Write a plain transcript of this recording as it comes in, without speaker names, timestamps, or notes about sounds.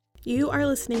You are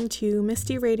listening to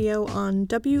Misty Radio on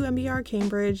WMBR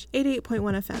Cambridge 88.1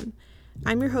 FM.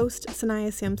 I'm your host,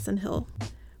 Sanaya Sampson Hill.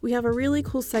 We have a really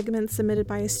cool segment submitted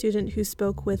by a student who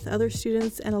spoke with other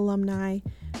students and alumni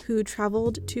who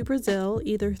traveled to Brazil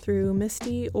either through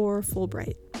Misty or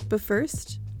Fulbright. But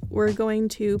first, we're going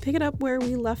to pick it up where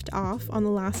we left off on the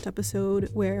last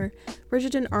episode where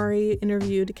Bridget and Ari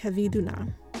interviewed Kevin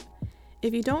Duna.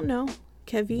 If you don't know,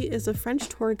 Kevin is a French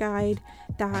tour guide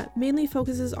that mainly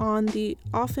focuses on the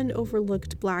often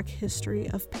overlooked Black history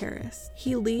of Paris.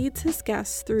 He leads his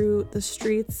guests through the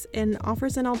streets and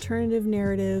offers an alternative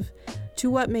narrative to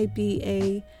what may be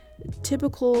a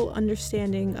typical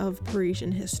understanding of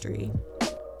Parisian history.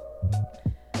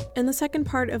 In the second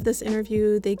part of this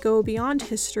interview, they go beyond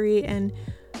history and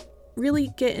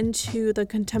really get into the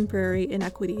contemporary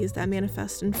inequities that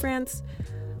manifest in France,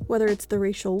 whether it's the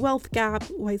racial wealth gap,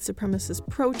 white supremacist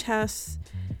protests,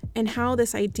 and how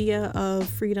this idea of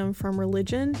freedom from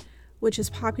religion, which is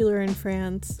popular in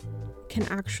France, can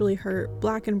actually hurt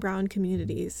Black and brown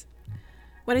communities.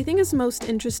 What I think is most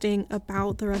interesting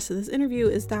about the rest of this interview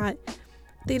is that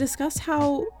they discuss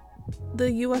how the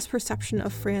US perception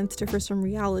of France differs from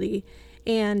reality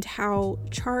and how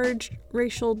charged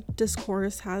racial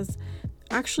discourse has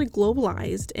actually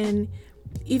globalized and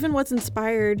even what's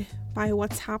inspired by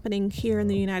what's happening here in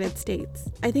the United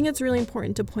States. I think it's really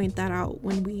important to point that out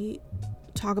when we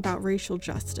talk about racial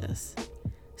justice.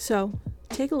 So,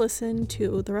 take a listen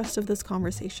to the rest of this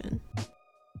conversation.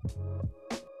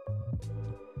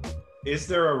 Is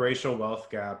there a racial wealth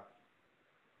gap,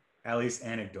 at least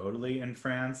anecdotally, in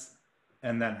France?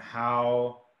 And then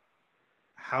how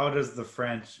does the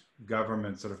French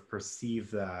government sort of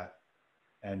perceive that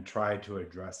and try to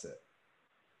address it?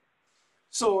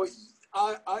 So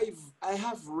I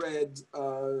have read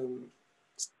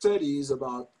studies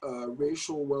about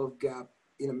racial wealth gap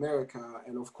in America,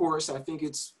 and of course I think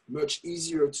it's much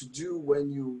easier to do when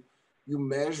you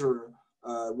measure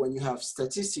when you have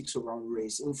statistics around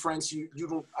race. In France, you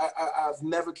don't. I've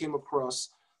never came across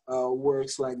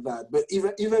works like that. But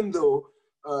even though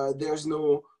there's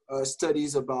no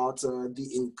studies about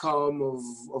the income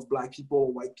of Black people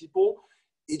or white people,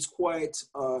 it's quite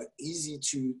easy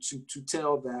to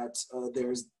tell that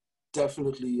there's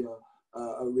definitely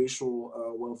a racial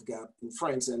wealth gap in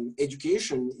France, and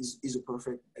education is a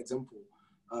perfect example.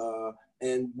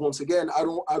 And once again, I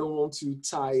don't want to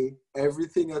tie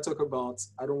everything I talk about.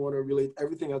 I don't want to relate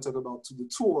everything I talk about to the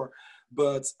tour,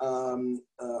 but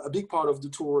a big part of the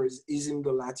tour is in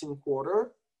the Latin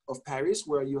Quarter of Paris,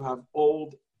 where you have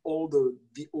all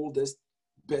the oldest,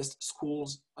 best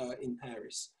schools in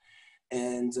Paris.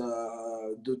 And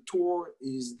the tour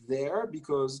is there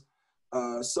because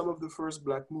some of the first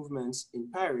Black movements in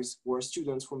Paris were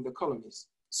students from the colonies.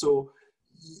 So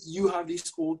you have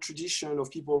this old tradition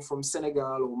of people from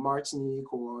Senegal or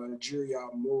Martinique or Algeria,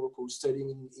 Morocco,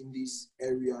 studying in these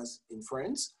areas in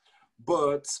France.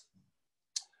 But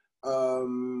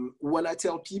when I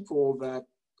tell people that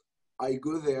I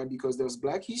go there because there's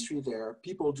Black history there,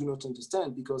 people do not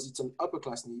understand because it's an upper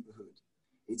class neighborhood.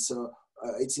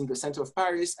 It's in the center of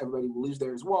Paris. Everybody who lives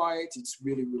there is white. It's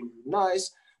really, really, really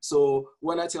nice. So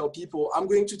when I tell people, I'm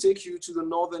going to take you to the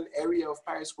northern area of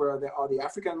Paris where there are the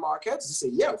African markets, they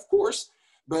say, yeah, of course.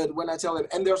 But when I tell them,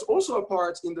 and there's also a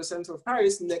part in the center of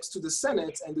Paris next to the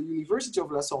Senate and the University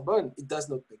of La Sorbonne, it does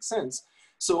not make sense.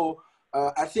 So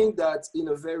I think that in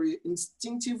a very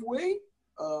instinctive way,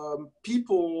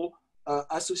 people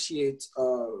associate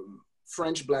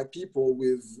French Black people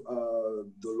with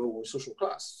the lower social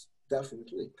class.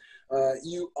 Definitely.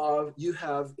 You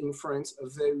have in France a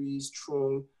very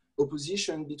strong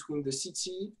opposition between the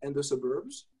city and the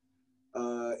suburbs.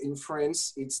 In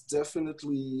France, it's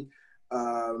definitely,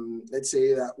 let's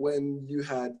say that when you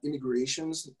had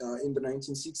immigrations in the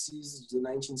 1960s, the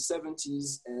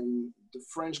 1970s, and the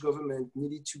French government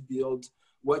needed to build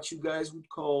what you guys would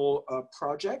call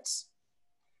projects.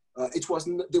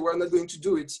 They were not going to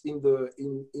do it in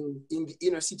the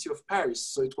inner city of Paris.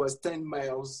 So it was 10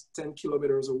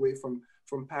 kilometers away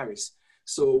from Paris.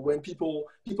 So when people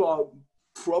are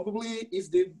probably,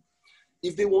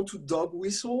 if they want to dog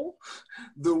whistle,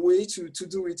 the way to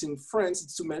do it in France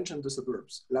is to mention the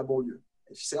suburbs, la banlieue.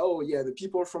 If you say, oh yeah, the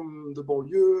people from the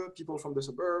banlieue, people from the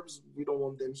suburbs, we don't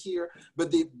want them here, but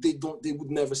they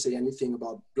would never say anything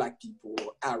about Black people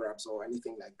or Arabs or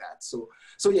anything like that. So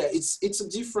yeah, it's a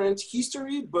different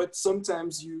history, but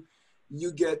sometimes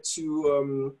you get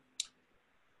to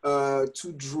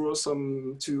draw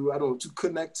to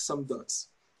connect some dots.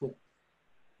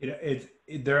 Yeah.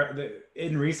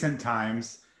 In recent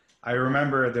times, I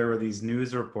remember there were these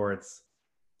news reports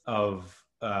of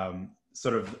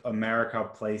sort of America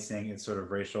placing its sort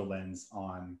of racial lens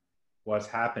on what's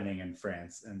happening in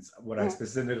France. And what I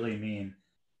specifically mean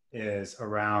is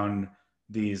around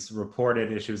these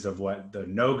reported issues of what the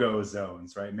no-go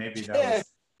zones, right? Maybe that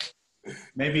was,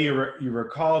 maybe you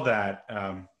recall that,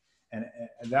 and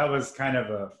that was kind of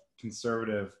a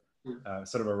conservative,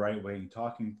 sort of a right-wing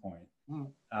talking point.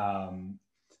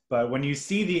 But when you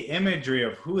see the imagery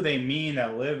of who they mean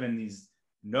that live in these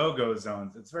no-go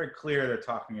zones, it's very clear they're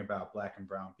talking about Black and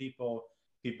brown people,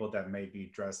 people that may be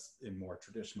dressed in more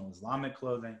traditional Islamic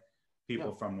clothing,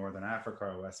 people from Northern Africa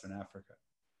or Western Africa.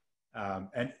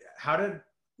 And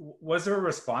was there a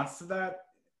response to that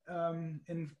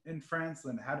in France?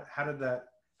 And how did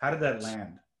that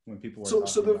land when people were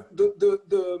talking about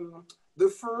it? The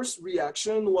first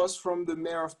reaction was from the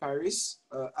mayor of Paris,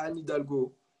 Anne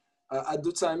Hidalgo. At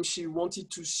the time, she wanted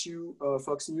to sue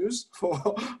Fox News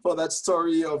for that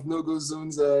story of no-go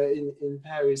zones in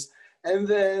Paris. And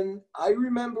then I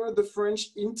remember the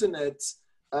French internet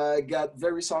got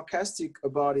very sarcastic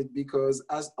about it, because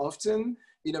as often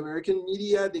in American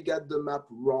media, they got the map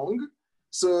wrong.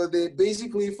 So they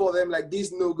basically, for them, like,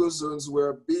 these no-go zones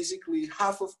were basically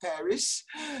half of Paris.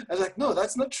 I was like, no,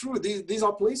 that's not true. These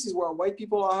are places where white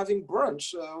people are having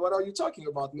brunch. What are you talking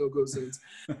about, no-go zones?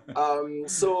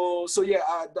 So yeah,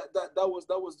 that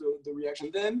was the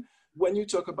reaction. Then when you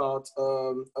talk about,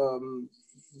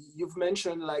 you've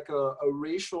mentioned like a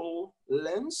racial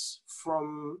lens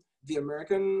from the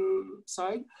American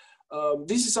side.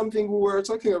 This is something we were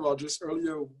talking about just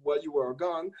earlier while you were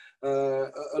gone.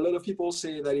 A lot of people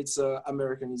say that it's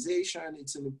Americanization,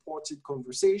 it's an imported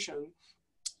conversation.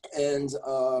 And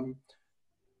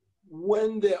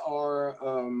when there are,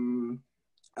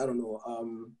 I don't know,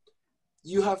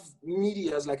 you have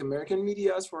medias like American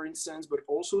medias, for instance, but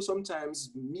also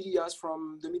sometimes medias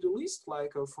from the Middle East,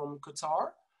 like from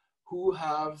Qatar, who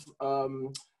have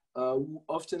who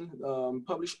often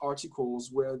publish articles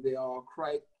where they are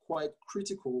quite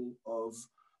critical of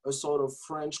a sort of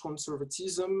French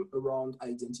conservatism around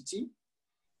identity.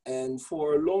 And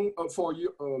for a lot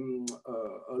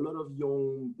of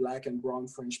young Black and brown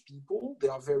French people, they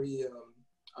are very,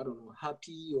 I don't know,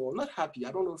 happy or not happy.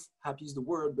 I don't know if happy is the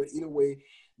word, but in a way,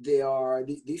 they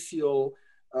feel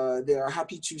they are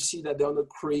happy to see that they're not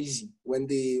crazy when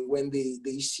they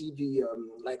see the,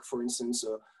 like for instance,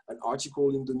 an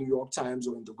article in the New York Times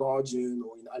or in The Guardian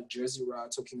or in Al Jazeera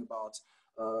talking about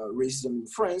racism in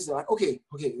France. They're like, okay,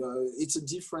 it's a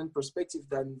different perspective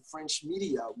than French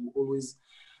media who always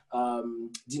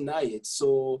deny it.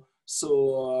 So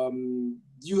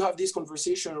you have this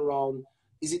conversation around,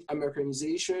 is it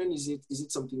Americanization? Is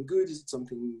it something good? Is it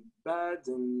something bad?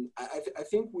 And I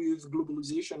think with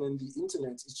globalization and the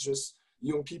internet, it's just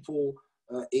young people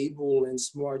able and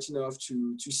smart enough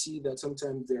to see that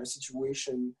sometimes their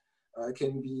situation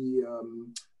can be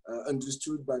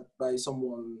understood by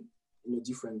someone in a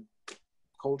different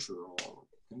culture or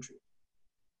country.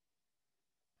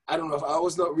 I don't know if I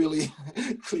was not really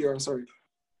clear. I'm sorry.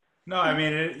 No, I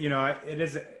mean, it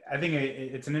is. I think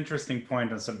it's an interesting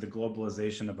point on sort of the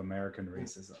globalization of American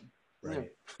racism,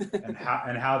 right? Yeah.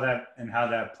 and how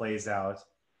that plays out.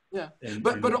 Yeah,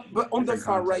 but on the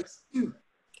far right too.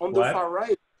 On the far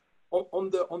right,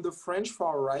 on the French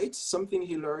far right, something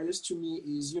hilarious to me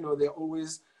is, they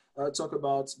always talk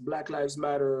about Black Lives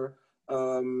Matter,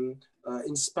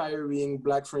 inspiring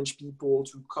Black French people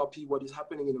to copy what is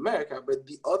happening in America. But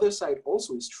the other side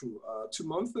also is true. 2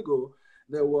 months ago,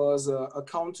 there was a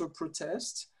counter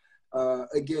protest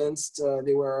against,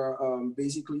 they were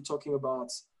basically talking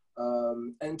about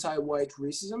anti-white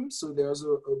racism. So there's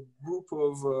a group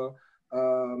of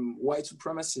white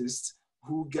supremacists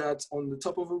who got on the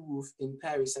top of a roof in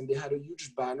Paris, and they had a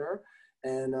huge banner,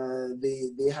 and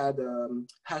they had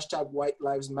hashtag White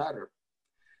Lives Matter.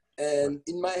 And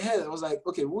in my head, I was like,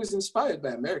 okay, who is inspired by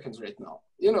Americans right now?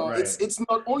 Right. It's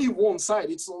not only one side.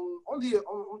 It's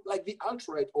like the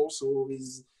alt-right also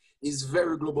is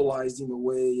very globalized in a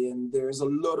way, and there's a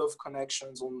lot of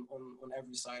connections on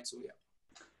every side. So yeah.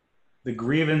 The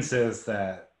grievances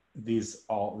that these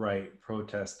alt-right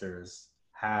protesters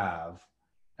have,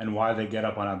 and why they get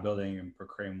up on a building and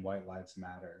proclaim White Lives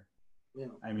Matter. Yeah.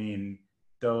 I mean,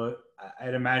 though,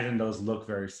 I'd imagine those look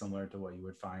very similar to what you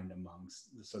would find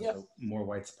amongst the more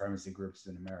white supremacy groups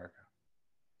in America.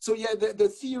 So yeah, the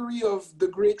theory of the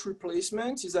Great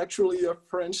Replacement is actually a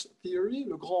French theory,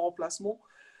 le grand remplacement.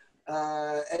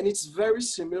 And it's very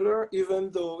similar,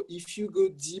 even though if you go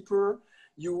deeper,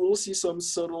 you will see some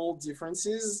subtle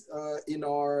differences in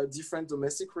our different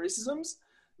domestic racisms.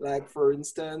 Like for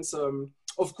instance,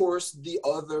 of course, the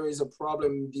other is a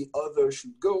problem, the other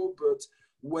should go, but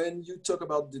when you talk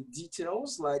about the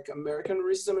details, like American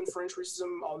racism and French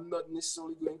racism are not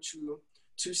necessarily going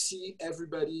to see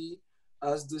everybody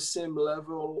as the same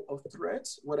level of threat.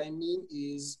 What I mean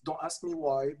is, don't ask me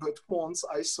why, but once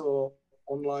I saw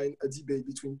online a debate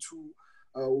between two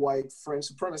white French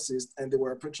supremacists, and they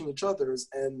were approaching each other.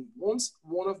 And once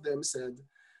one of them said,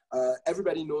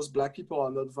 everybody knows black people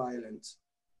are not violent.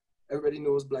 Everybody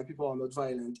knows black people are not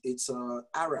violent. It's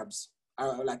Arabs,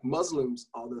 like Muslims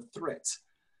are the threat.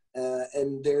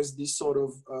 And there's this sort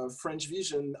of French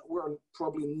vision. We're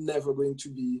probably never going to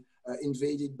be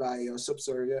invaded by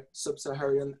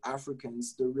sub-Saharan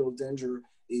Africans. The real danger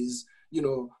is, you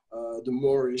know, the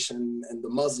Moorish and the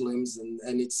Muslims,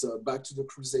 and it's back to the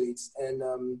Crusades. And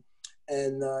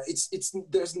it's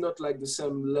there's not like the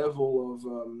same level of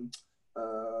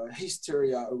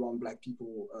hysteria around black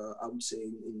people, I would say,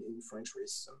 in French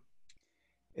racism.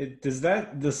 Does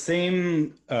that the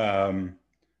same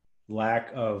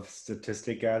lack of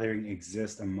statistic gathering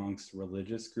exist amongst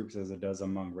religious groups as it does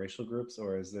among racial groups,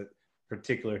 or is it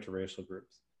particular to racial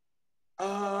groups?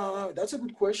 That's a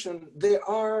good question.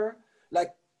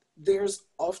 There's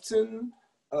often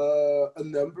a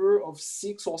number of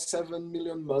 6 or 7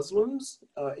 million Muslims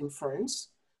in France,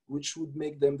 which would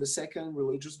make them the second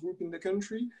religious group in the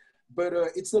country. But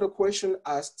it's not a question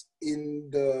asked in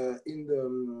the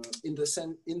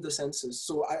census.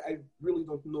 So I really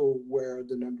don't know where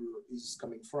the number is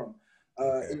coming from.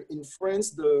 In France,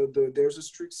 there's a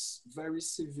strict, very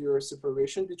severe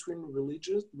separation between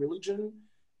religion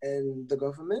and the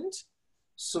government.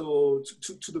 So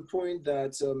to the point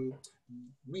that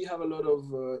we have a lot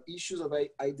of issues of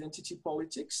identity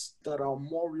politics that are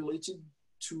more related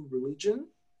to religion,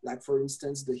 like for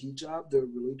instance, the hijab, the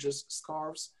religious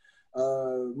scarves,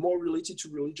 more related to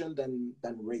religion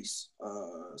than race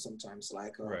sometimes.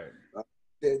 Like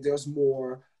there's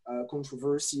more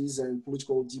controversies and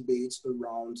political debates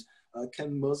around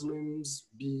can Muslims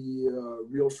be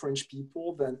real French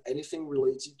people than anything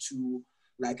related to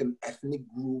like an ethnic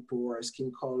group or a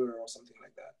skin color or something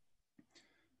like that.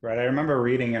 Right. I remember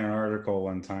reading in an article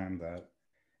one time that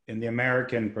in the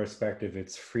American perspective,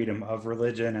 it's freedom of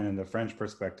religion, and in the French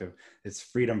perspective, it's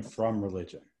freedom from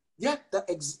religion. Yeah,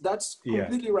 that's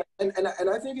completely right. And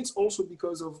I think it's also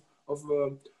because of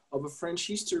a French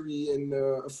history and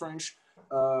a French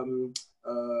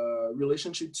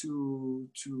relationship to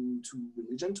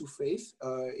religion, to faith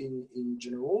in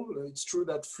general. It's true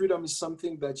that freedom is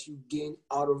something that you gain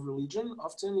out of religion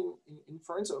often in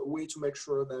France, a way to make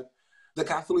sure that the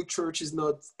Catholic Church is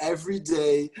not every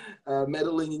day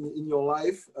meddling in your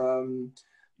life.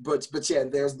 But yeah,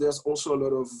 there's also a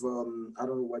lot of, I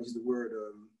don't know what is the word,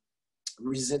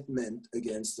 resentment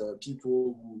against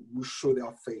people who show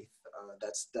their faith.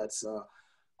 That's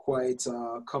quite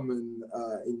common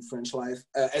in French life,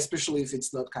 especially if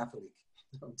it's not Catholic,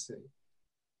 I would say.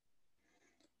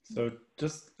 So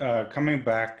just coming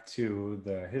back to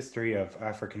the history of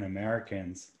African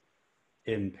Americans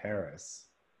in Paris,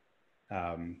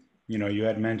 you know, you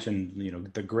had mentioned, you know,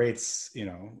 the greats, you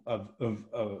know, of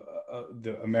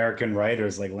the American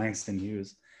writers like Langston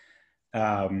Hughes,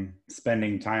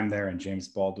 spending time there, and James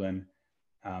Baldwin,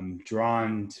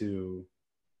 drawn to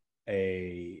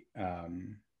a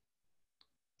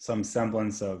some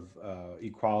semblance of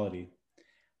equality.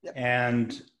 Yep.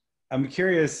 And I'm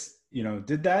curious, you know,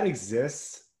 did that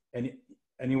exist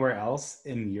anywhere else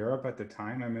in Europe at the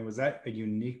time? I mean, was that a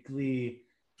uniquely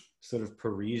sort of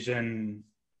Parisian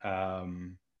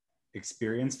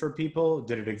experience for people?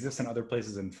 Did it exist in other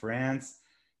places in France?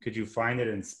 Could you find it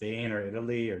in Spain or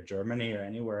Italy or Germany or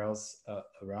anywhere else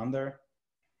around there?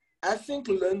 I think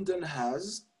London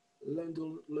has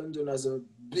a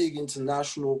big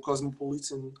international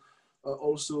cosmopolitan,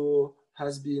 also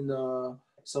has been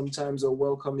sometimes a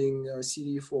welcoming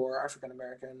city for African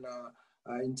American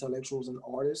intellectuals and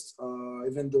artists,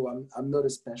 even though I'm not a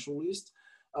specialist.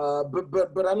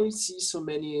 But I don't see so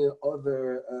many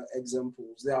other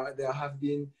examples. There have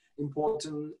been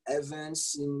important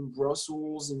events in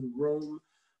Brussels, in Rome,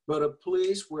 but a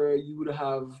place where you would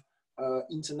have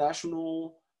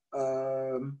international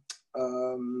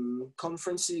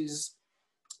conferences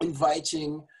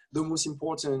inviting the most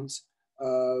important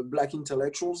Black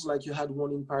intellectuals, like you had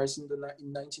one in Paris in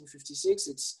 1956.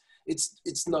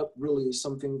 It's not really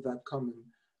something that common.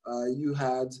 You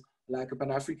had like a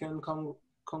Pan-African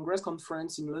Congress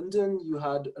conference in London. You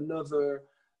had another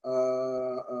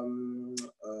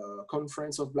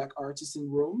conference of Black artists in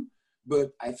Rome.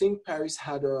 But I think Paris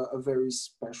had a very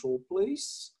special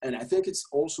place. And I think it's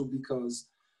also because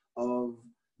of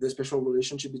the special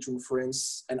relationship between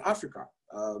France and Africa.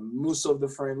 Most of the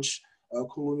French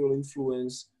colonial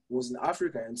influence was in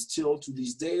Africa. And still to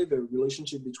this day, the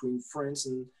relationship between France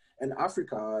and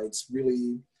Africa, it's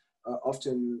really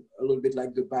often a little bit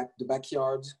like the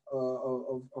backyard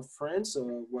of France,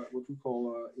 what we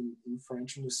call in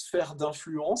French, une sphère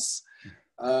d'influence.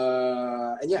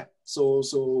 And yeah,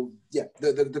 so yeah,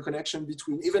 the connection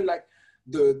between even like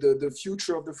the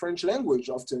future of the French language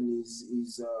often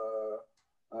is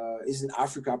in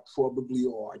Africa probably,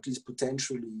 or at least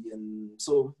potentially. And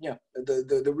so yeah,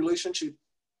 the relationship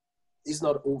is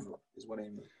not over, is what I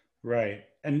mean. Right.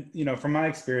 And, you know, from my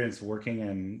experience working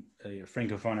in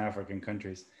Francophone African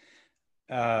countries,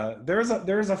 there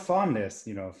is a fondness,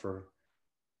 you know, for,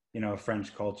 you know,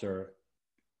 French culture.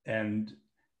 And,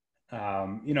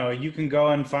 you know, you can go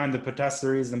and find the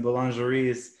patisseries and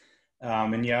boulangeries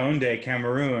in Yaoundé,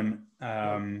 Cameroon.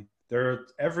 They're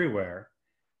everywhere.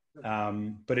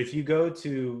 But if you go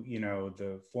to, you know,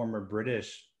 the former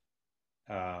British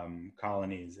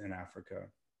colonies in Africa,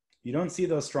 you don't see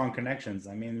those strong connections.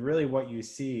 I mean, really what you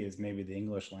see is maybe the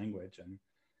English language, and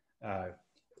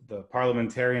the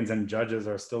parliamentarians and judges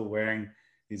are still wearing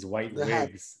these white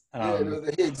wigs.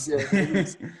 The hats, yeah.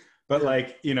 But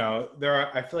like, you know,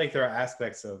 I feel like there are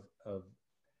aspects of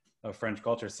French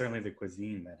culture, certainly the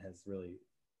cuisine, that has really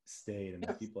stayed, and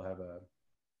that people have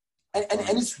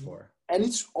and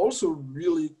it's also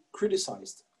really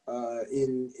criticized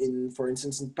in for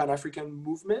instance, in Pan-African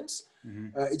movements.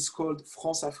 It's called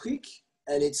France-Afrique,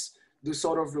 and it's the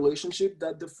sort of relationship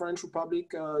that the French Republic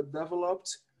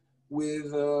developed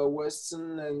with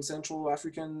Western and Central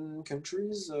African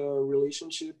countries,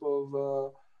 relationship of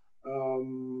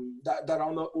that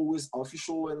are not always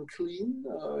official and clean.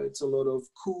 It's a lot of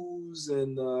coups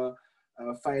and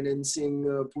financing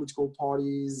political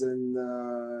parties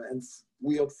and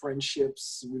weird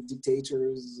friendships with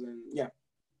dictators, and yeah.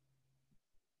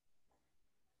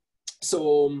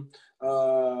 So,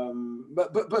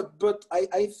 but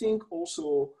I think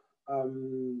also,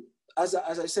 as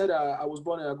I said, I was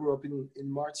born and I grew up in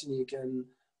Martinique, and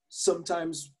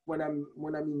sometimes when I'm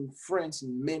in France,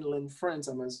 in mainland France,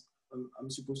 I'm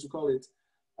supposed to call it,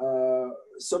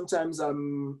 sometimes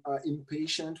I'm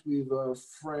impatient with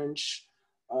French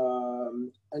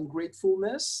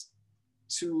ungratefulness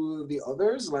to the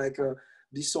others, like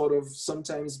this sort of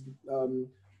sometimes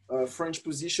French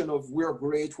position of we're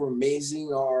great, we're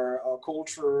amazing, our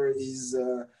culture is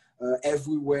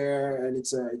everywhere, and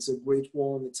it's a great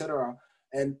one, etc.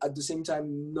 And at the same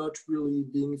time, not really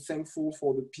being thankful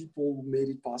for the people who made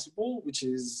it possible, which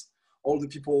is all the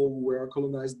people who were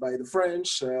colonized by the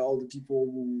French, all the people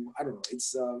who, I don't know,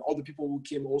 it's all the people who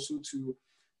came also to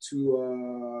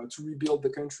rebuild the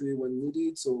country when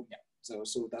needed. So yeah,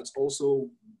 so that's also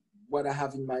what I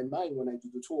have in my mind when I do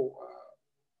the tour,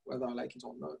 whether I like it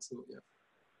or not. So yeah.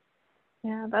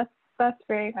 Yeah, that's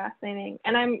very fascinating,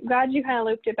 and I'm glad you kind of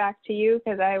looped it back to you,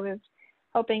 because I was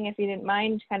hoping, if you didn't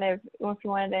mind, kind of if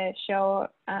you wanted to share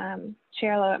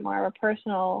a little bit more of a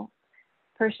personal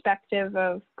perspective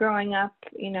of growing up,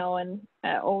 you know, in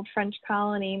an old French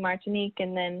colony, Martinique,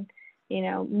 and then, you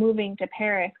know, moving to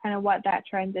Paris, kind of what that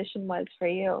transition was for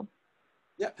you.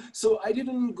 Yeah, so I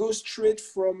didn't go straight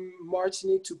from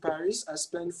Martinique to Paris. I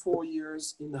spent 4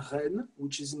 years in Rennes,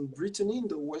 which is in Brittany, in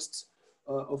the west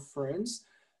of France.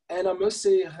 And I must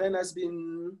say, Rennes has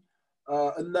been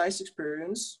a nice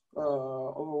experience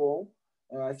overall.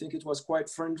 I think it was quite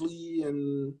friendly,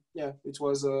 and yeah, it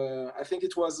was. I think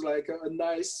it was like a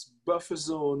nice buffer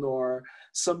zone or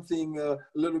something a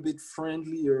little bit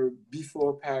friendlier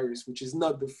before Paris, which is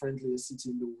not the friendliest city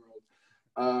in the world.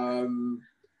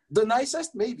 The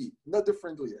nicest, maybe, not the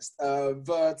friendliest.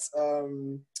 But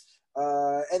then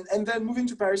moving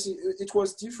to Paris, it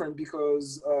was different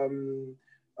because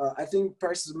I think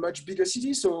Paris is a much bigger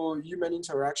city, so human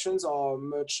interactions are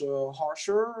much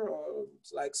harsher.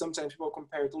 Like sometimes people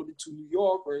compare it a little bit to New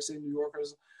York, where I say New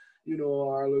Yorkers, you know,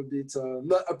 are a little bit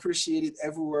not appreciated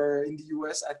everywhere in the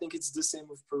US. I think it's the same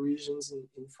with Parisians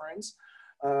in France.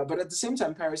 But at the same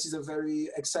time, Paris is a very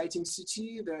exciting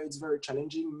city. It's very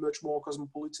challenging, much more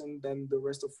cosmopolitan than the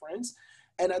rest of France.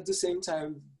 And at the same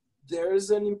time,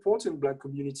 there's an important Black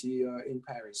community in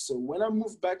Paris. So when I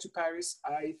moved back to Paris,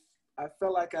 I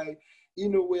felt like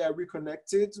in a way, I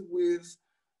reconnected with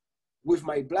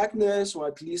my Blackness, or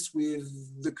at least with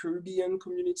the Caribbean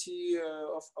community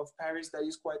of Paris that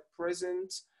is quite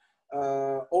present.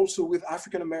 Also with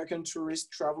African-American tourists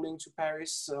traveling to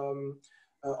Paris.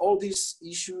 All these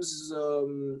issues,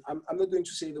 I'm not going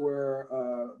to say they were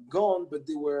gone, but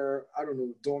they were, I don't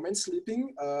know, dormant,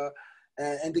 sleeping.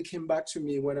 And they came back to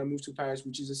me when I moved to Paris,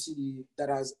 which is a city that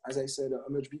has, as I said, a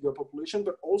much bigger population,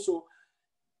 but also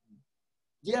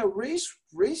yeah,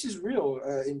 race is real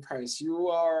in Paris. You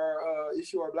are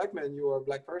if you are a black man, you are a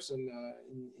black person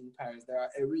in Paris. There are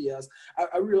areas.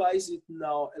 I realize it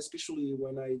now, especially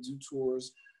when I do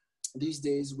tours these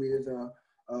days with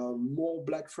more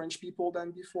black French people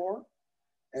than before.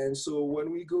 And so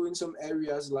when we go in some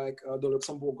areas like the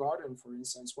Luxembourg Garden, for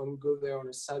instance, when we go there on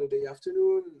a Saturday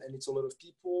afternoon and it's a lot of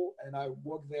people, and I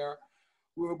walk there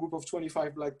with a group of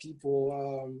 25 black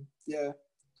people, yeah,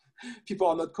 people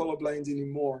are not colorblind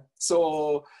anymore.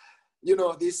 So, you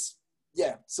know, this,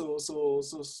 yeah. So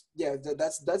yeah.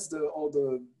 That's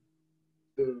the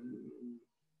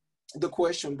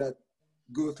question that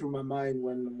go through my mind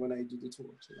when I do the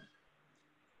tour. So.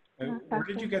 Where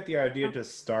did you get the idea to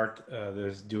start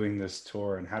doing this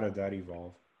tour, and how did that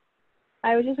evolve?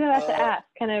 I was just about to ask,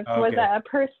 kind of, was Okay. that a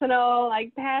personal,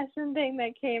 like, passion thing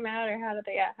that came out, or how did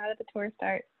the tour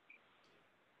start?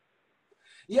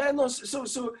 Yeah, no. So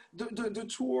the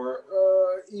tour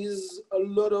is a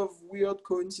lot of weird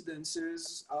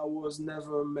coincidences. I was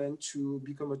never meant to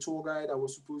become a tour guide. I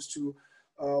was supposed to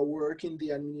work in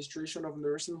the administration of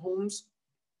nursing homes.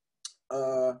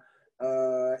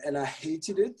 And I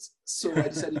hated it, so I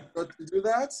decided not to do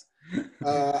that.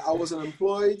 I was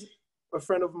unemployed. A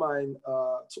friend of mine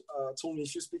told me,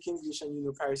 if you speak English and you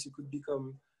know Paris, you could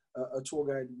become a tour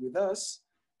guide with us.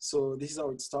 So this is how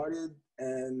it started.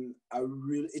 And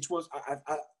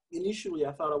initially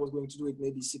I thought I was going to do it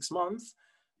maybe 6 months,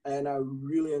 and I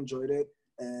really enjoyed it.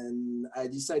 And I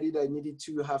decided I needed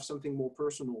to have something more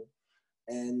personal.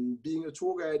 And being a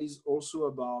tour guide is also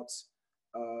about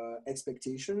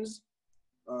expectations.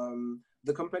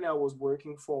 The company I was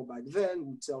working for back then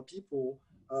would tell people,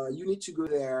 you need to go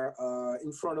there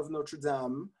in front of Notre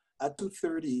Dame at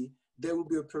 2:30. There will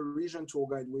be a Parisian tour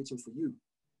guide waiting for you.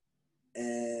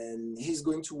 And he's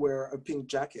going to wear a pink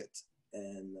jacket.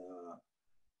 And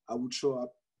I would show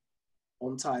up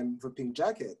on time with a pink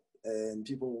jacket. And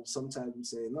people sometimes would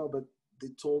say, no, but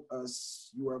they told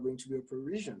us you are going to be a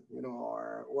Parisian, you know,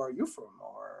 or where are you from?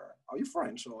 Or are you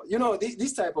French? Or, you know,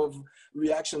 this type of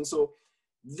reaction. So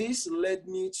this led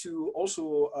me to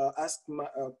also ask my,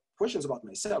 questions about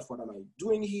myself. What am I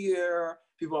doing here?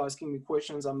 People asking me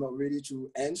questions I'm not ready to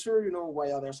answer. You know,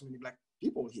 why are there so many black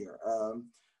people here?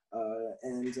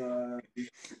 And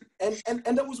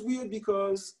that was weird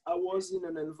because I was in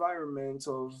an environment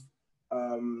of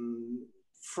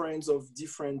friends of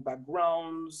different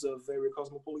backgrounds, a very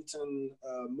cosmopolitan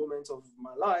moment of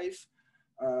my life.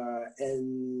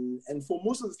 And for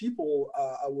most of the people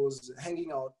I was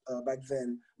hanging out back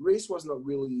then, race was not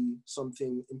really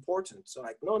something important. So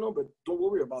like, no, but don't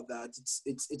worry about that.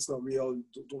 It's not real.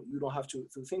 You don't have to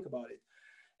think about it.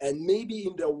 And maybe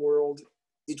in their world,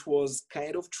 it was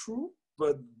kind of true,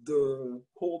 but the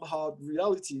cold hard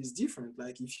reality is different.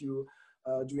 Like if you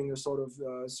doing a sort of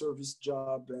service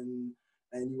job and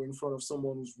you're in front of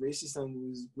someone who's racist and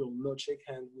who will not shake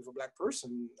hands with a black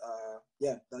person,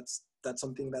 yeah, that's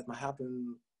something that might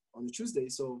happen on a Tuesday.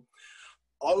 So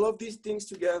all of these things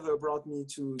together brought me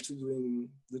to doing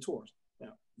the tours.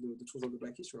 Yeah, the tours of the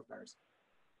Black History of Paris.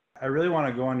 I really want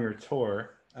to go on your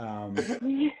tour.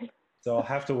 So I'll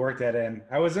have to work that in.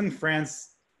 I was in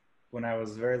France when I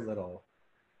was very little.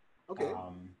 Okay.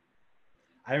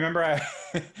 I remember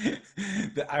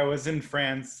I was in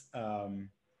France.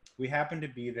 We happened to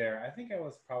be there. I think I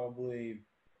was probably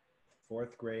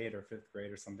 4th grade or 5th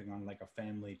grade or something on like a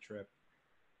family trip.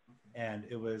 And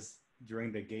it was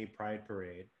during the Gay Pride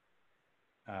Parade.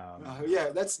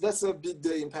 Yeah, that's a big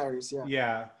day in Paris. Yeah.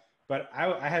 Yeah. But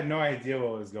I had no idea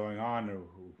what was going on or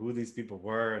who these people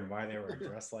were and why they were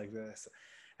dressed like this.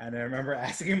 And I remember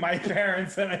asking my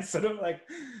parents, and I sort of like,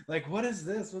 what is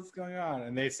this? What's going on?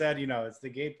 And they said, you know, it's the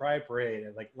Gay Pride Parade.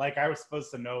 And like I was supposed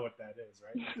to know what that is,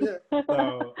 right? Yeah.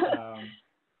 So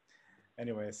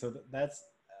anyway, so that's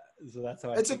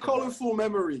how. It's a colorful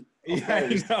memory. Yeah,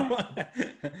 you know.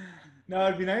 No,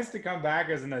 it'd be nice to come back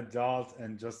as an adult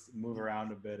and just move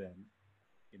around a bit and,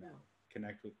 you know,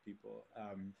 connect with people.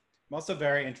 I'm also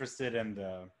very interested in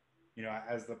the, you know,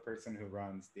 as the person who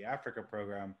runs the Africa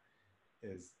program,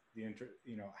 is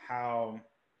how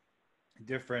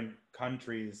different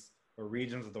countries or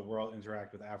regions of the world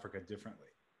interact with Africa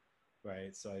differently,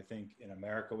 right? So I think in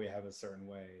America we have a certain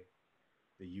way,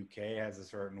 the UK has a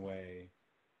certain way,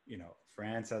 you know,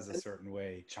 France has a certain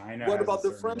way, China. What about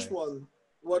the French one?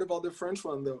 What about the French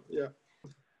one though? Yeah.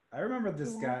 I remember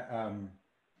this guy,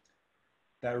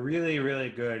 that really, really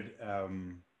good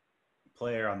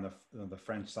player on the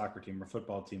French soccer team or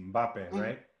football team, Mbappe,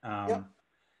 right? Yeah.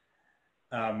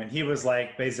 And he was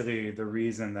like basically the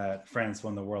reason that France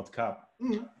won the World Cup.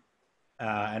 Mm-hmm.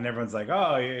 And everyone's like,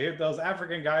 oh, you those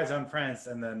African guys on France.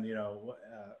 And then, you know,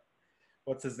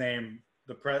 what's his name?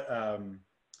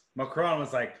 Macron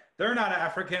was like, they're not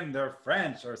African, they're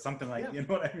French or something like, Yeah. you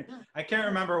know what I mean? Yeah. I can't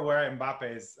remember where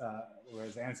Mbappe's, where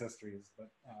his ancestry is, but.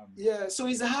 Yeah, so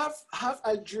he's half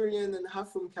Algerian and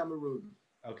half from Cameroon.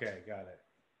 Okay, got it.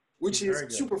 Which He's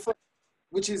is super fun.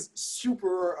 Which is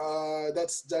super,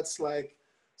 that's like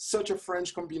such a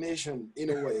French combination in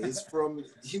a way.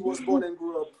 He was born and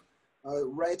grew up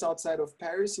right outside of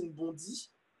Paris in Bondy,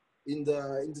 in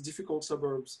the difficult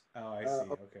suburbs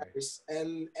of okay. Paris.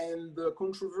 And the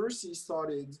controversy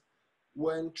started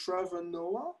when Trevor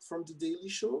Noah from The Daily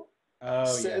Show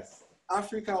said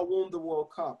Africa won the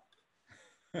World Cup.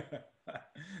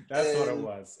 That's what it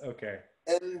was. Okay.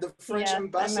 And the French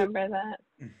ambassador I remember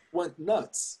that. went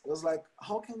nuts. It was like,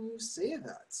 how can you say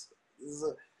that?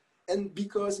 And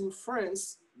because in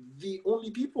France, the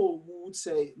only people who would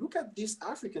say, look at this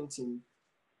African team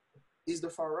is the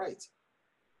far right.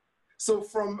 So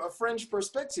from a French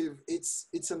perspective, it's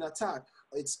an attack.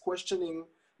 It's questioning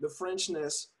the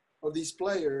Frenchness of these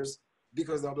players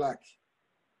because they're black.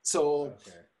 So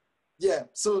yeah,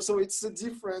 so it's a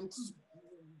different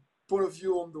point of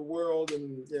view on the world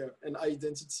and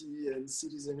identity and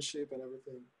citizenship and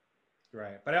everything.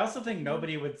 Right, but I also think I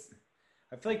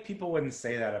feel like people wouldn't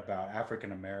say that about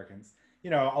African Americans. You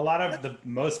know, a lot of the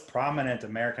most prominent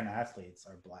American athletes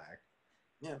are black.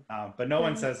 Yeah. But no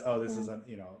one says, oh, this is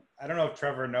I don't know if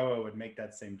Trevor Noah would make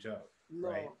that same joke. No.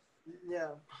 Right?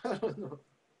 Yeah. I don't know.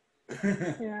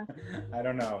 Yeah. I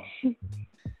don't know.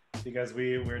 Because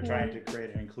we're trying to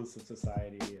create an inclusive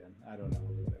society and I don't know,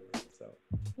 whatever. So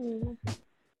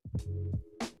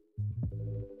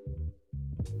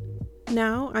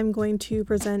Now I'm going to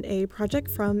present a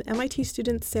project from MIT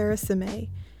student Sarah Simay.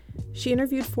 She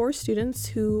interviewed 4 students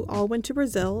who all went to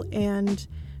Brazil, and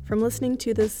from listening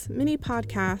to this mini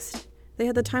podcast, they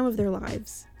had the time of their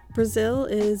lives. Brazil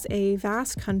is a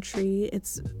vast country.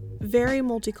 It's very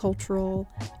multicultural.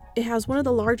 It has one of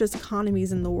the largest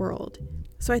economies in the world.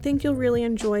 So I think you'll really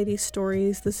enjoy these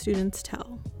stories the students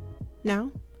tell.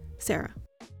 Now, Sarah.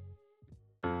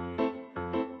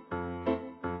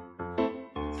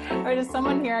 Or does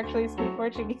someone here actually speak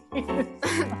Portuguese?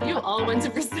 You all went to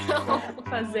Brazil.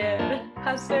 Fazer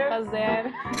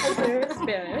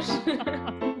Spanish.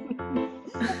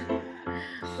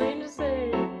 What did you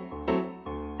say?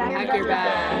 Pack your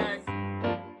bags.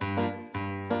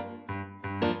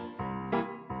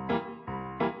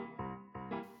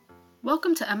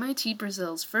 Welcome to MIT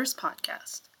Brazil's first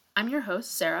podcast. I'm your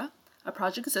host, Sarah, a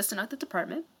project assistant at the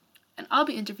department, and I'll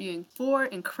be interviewing 4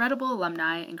 incredible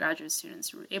alumni and graduate students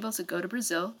who were able to go to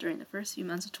Brazil during the first few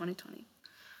months of 2020.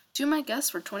 2 of my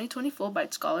guests were 2020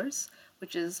 Fulbright Scholars,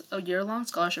 which is a year-long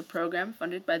scholarship program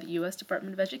funded by the U.S.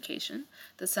 Department of Education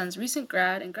that sends recent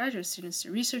grad and graduate students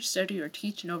to research, study, or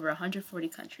teach in over 140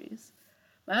 countries.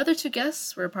 My other 2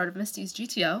 guests were a part of Misty's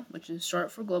GTL, which is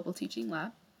short for Global Teaching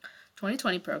Lab,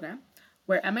 2020 program,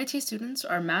 where MIT students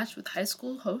are matched with high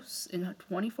school hosts in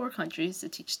 24 countries to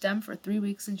teach STEM for 3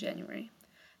 weeks in January.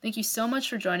 Thank you so much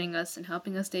for joining us and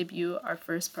helping us debut our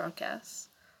first podcast.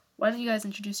 Why don't you guys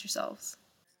introduce yourselves?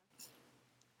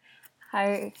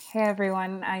 Hi, hey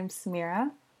everyone, I'm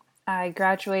Samira. I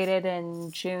graduated in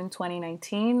June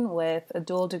 2019 with a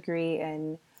dual degree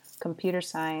in computer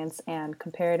science and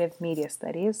comparative media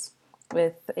studies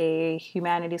with a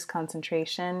humanities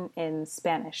concentration in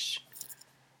Spanish.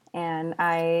 And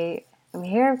I am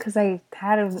here because I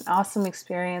had an awesome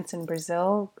experience in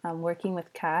Brazil working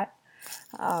with Kat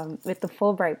with the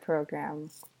Fulbright program.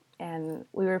 And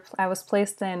I was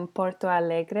placed in Porto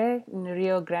Alegre, in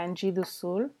Rio Grande do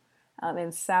Sul,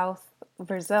 in South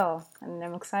Brazil. And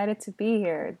I'm excited to be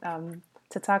here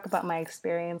to talk about my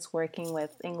experience working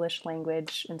with English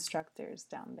language instructors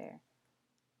down there.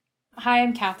 Hi,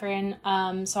 I'm Catherine.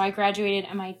 So I graduated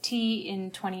MIT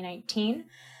in 2019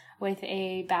 with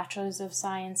a Bachelor's of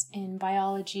Science in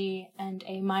Biology and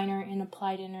a minor in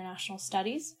Applied International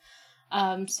Studies.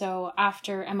 So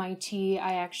after MIT,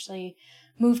 I actually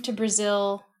moved to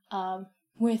Brazil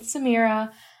with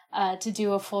Samira to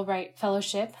do a Fulbright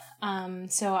fellowship.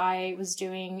 So I was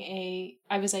a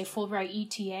Fulbright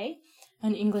ETA,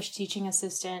 an English teaching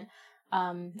assistant,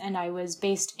 and I was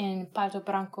based in Pato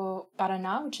Branco,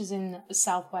 Paraná, which is in the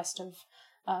southwest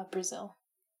of Brazil.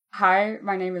 Hi,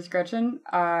 my name is Gretchen.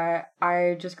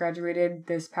 I just graduated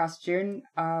this past June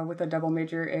with a double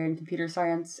major in computer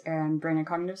science and brain and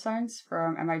cognitive science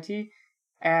from MIT.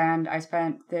 And I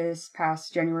spent this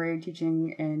past January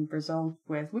teaching in Brazil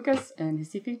with Lucas in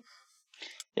Recife.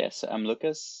 Yes, I'm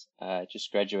Lucas. I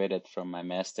just graduated from my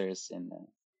master's in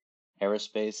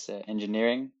aerospace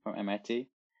engineering from MIT.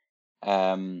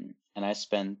 And I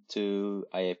spent 2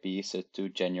 IAPs, so 2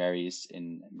 Januaries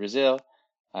in Brazil,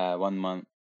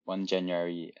 one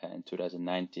January in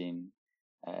 2019,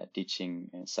 teaching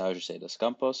in São José dos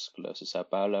Campos, close to Sao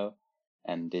Paulo,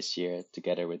 and this year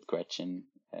together with Gretchen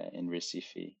in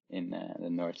Recife in the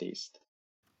Northeast.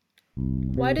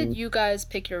 Why did you guys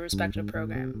pick your respective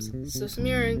programs? So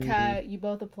Samira and Kat, you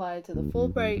both applied to the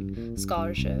Fulbright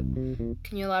scholarship.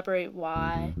 Can you elaborate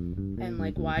why and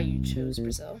why you chose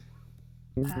Brazil?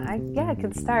 I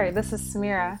could start. This is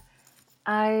Samira.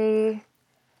 I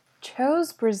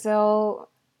chose Brazil,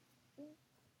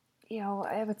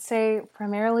 I would say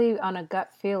primarily on a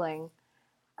gut feeling.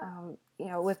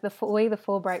 With the way the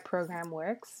Fulbright program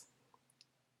works,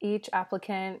 each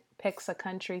applicant picks a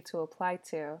country to apply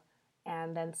to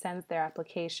and then sends their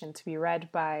application to be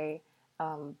read by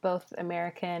both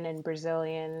American and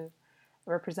Brazilian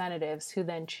representatives, who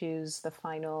then choose the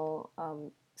final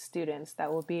students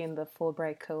that will be in the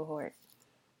Fulbright cohort.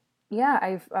 Yeah,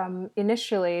 I've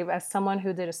initially, as someone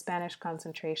who did a Spanish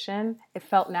concentration, it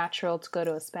felt natural to go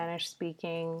to a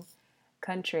Spanish-speaking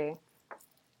country.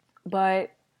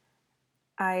 But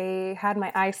I had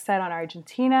my eyes set on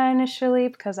Argentina initially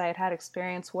because I had had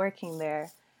experience working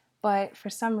there. But for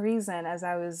some reason, as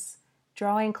I was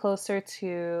drawing closer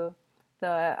to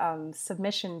the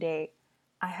submission date,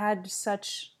 I had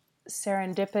such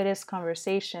serendipitous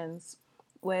conversations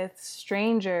with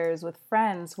strangers, with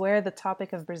friends, where the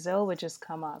topic of Brazil would just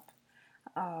come up.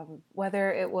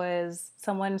 Whether it was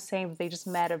someone saying they just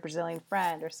met a Brazilian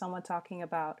friend, or someone talking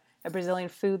about a Brazilian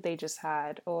food they just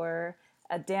had, or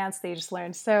a dance they just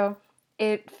learned. So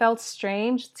it felt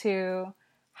strange to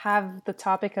have the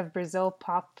topic of Brazil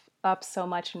pop up so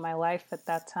much in my life at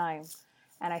that time.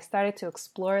 And I started to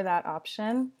explore that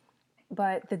option.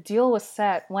 But the deal was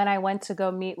set when I went to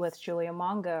go meet with Julia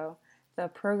Mongo, the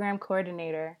program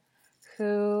coordinator,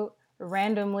 who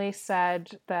randomly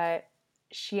said that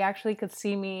she actually could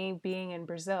see me being in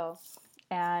Brazil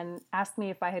and asked me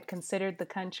if I had considered the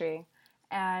country.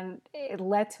 And it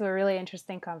led to a really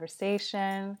interesting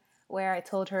conversation where I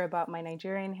told her about my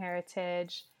Nigerian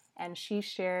heritage, and she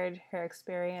shared her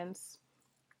experience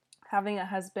having a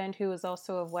husband who was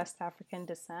also of West African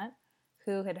descent,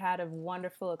 who had had a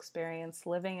wonderful experience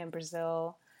living in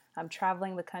Brazil,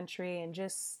 traveling the country, and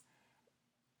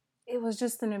it was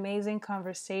just an amazing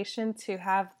conversation to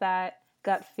have that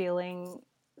gut feeling,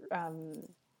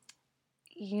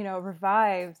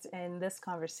 revived in this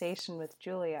conversation with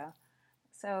Julia.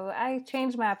 So I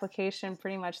changed my application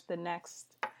pretty much the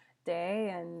next day,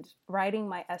 and writing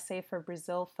my essay for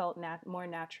Brazil felt more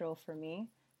natural for me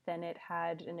than it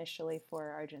had initially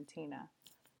for Argentina.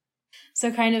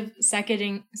 So kind of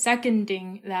seconding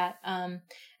that, I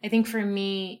think for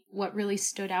me, what really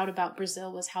stood out about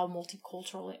Brazil was how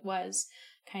multicultural it was.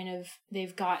 Kind of,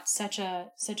 they've got such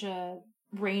a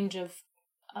range of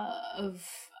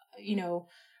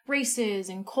races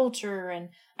and culture, and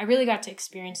I really got to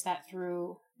experience that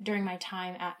during my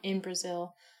time in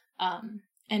Brazil.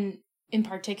 And in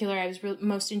particular, I was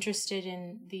most interested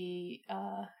in the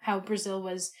how Brazil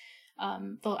was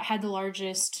had the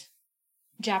largest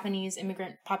Japanese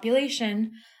immigrant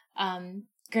population.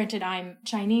 Granted, I'm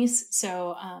Chinese,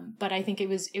 so but I think it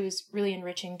was really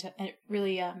enriching to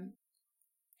really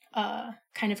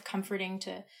kind of comforting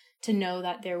to know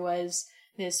that there was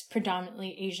this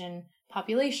predominantly Asian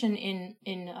population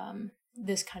in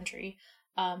this country.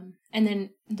 And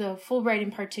then the Fulbright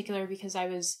in particular, because I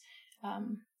was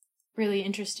really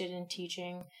interested in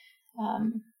teaching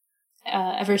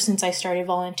ever since I started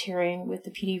volunteering with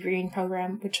the PD Green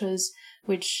program,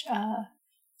 which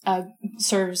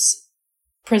serves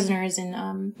prisoners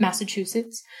in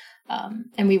Massachusetts,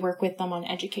 and we work with them on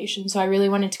education. So I really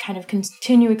wanted to kind of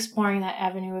continue exploring that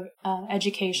avenue of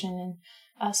education,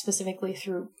 and specifically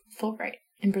through Fulbright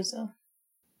in Brazil.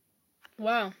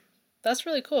 Wow, that's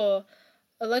really cool.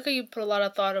 I like how you put a lot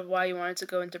of thought of why you wanted to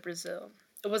go into Brazil.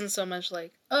 It wasn't so much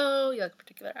like, oh, you like a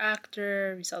particular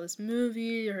actor, you saw this movie,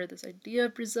 you heard this idea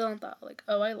of Brazil, and thought like,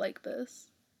 oh, I like this.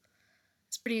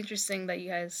 It's pretty interesting that you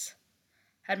guys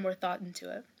had more thought into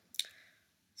it.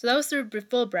 So that was through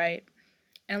Fulbright,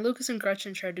 and Lucas and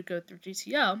Gretchen tried to go through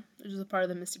GTL, which is a part of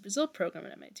the Misty Brazil program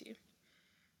at MIT.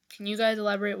 Can you guys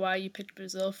elaborate why you picked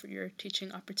Brazil for your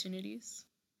teaching opportunities?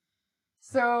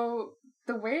 So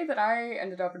the way that I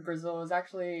ended up in Brazil was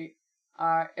actually,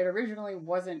 it originally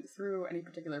wasn't through any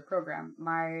particular program.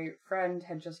 My friend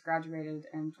had just graduated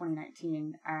in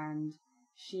 2019, and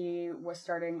she was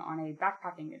starting on a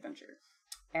backpacking adventure.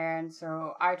 And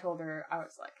so I told her, I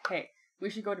was like, hey, we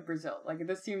should go to Brazil. Like,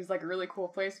 this seems like a really cool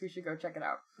place. We should go check it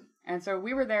out. And so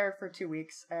we were there for 2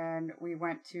 weeks, and we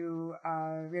went to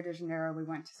Rio de Janeiro. We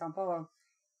went to Sao Paulo.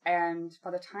 And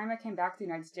by the time I came back to the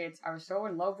United States, I was so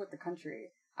in love with the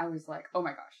country. I was like, oh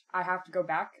my gosh, I have to go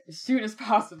back as soon as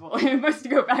possible. I must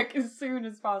go back as soon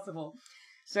as possible.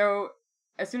 So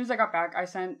as soon as I got back, I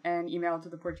sent an email to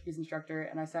the Portuguese instructor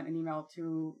and I sent an email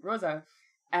to Rosa.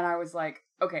 And I was like,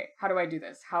 okay, how do I do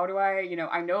this? How do I,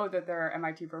 I know that there are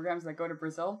MIT programs that go to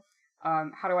Brazil.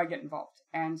 How do I get involved?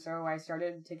 And so I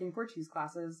started taking Portuguese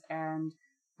classes, and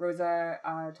Rosa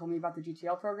told me about the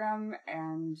GTL program,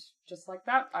 and just like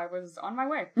that, I was on my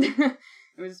way.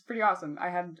 It was pretty awesome. I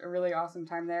had a really awesome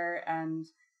time there, and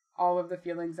all of the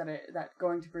feelings that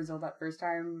going to Brazil that first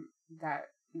time, that,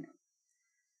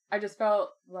 I just felt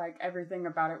like everything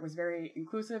about it was very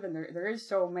inclusive, and there is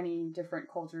so many different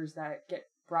cultures that get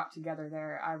brought together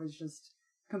there. I was just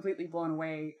completely blown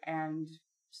away, and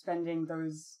spending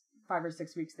those 5 or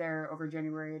 6 weeks there over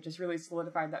January, it just really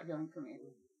solidified that feeling for me.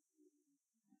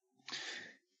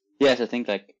 Yes, I think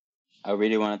like I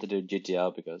really wanted to do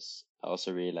GTL because I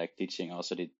also really like teaching. I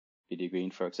also did BD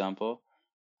Green, for example.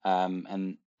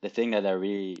 And the thing that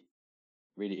really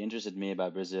interested me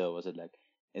about Brazil was that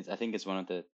I think it's one of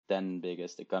the 10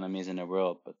 biggest economies in the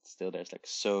world, but still there's like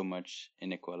so much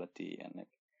inequality, and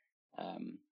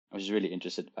I was really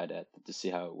interested by that, to see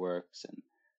how it works,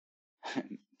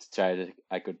 and to try to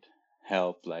I could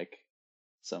help like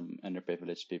some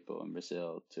underprivileged people in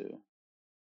Brazil to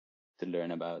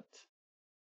learn about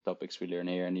topics we learn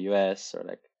here in the US, or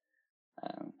like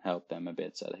help them a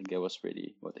bit. So I think that was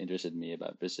really what interested me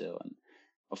about Brazil. And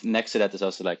next to that is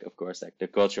also like, of course, like the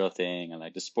cultural thing and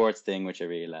like the sports thing, which I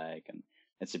really like, and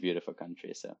it's a beautiful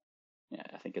country. So yeah,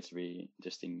 I think it's a really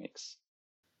interesting mix.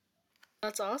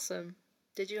 That's awesome.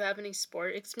 Did you have any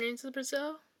sport experience in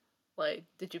Brazil? Like,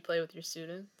 did you play with your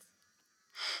students?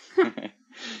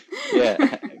 Yeah,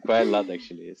 quite a lot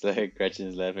actually. It's like Gretchen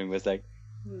is laughing, but it's like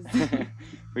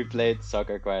we played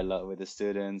soccer quite a lot with the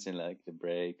students in like the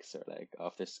breaks or like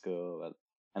after school,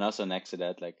 and also next to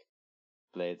that, like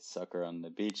played soccer on the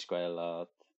beach quite a lot.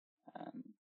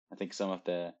 I think some of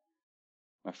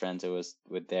my friends who was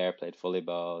with there played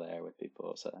volleyball there with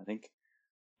people. So I think,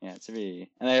 yeah, it's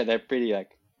really, and they're pretty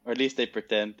like, or at least they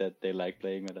pretend that they like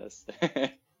playing with us.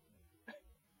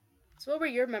 So what were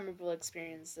your memorable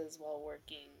experiences while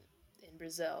working in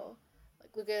Brazil?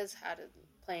 Like Lucas had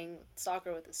playing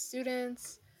soccer with the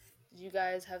students. Did you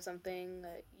guys have something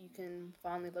that you can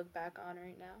fondly look back on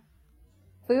right now?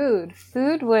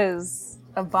 Food was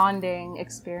a bonding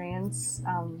experience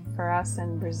for us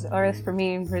in Brazil, or for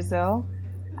me in Brazil.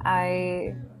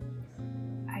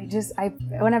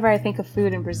 Whenever I think of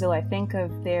food in Brazil, I think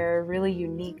of their really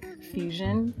unique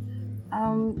fusion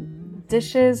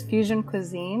dishes, fusion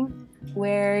cuisine,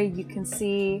 where you can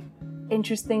see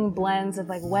interesting blends of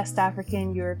like West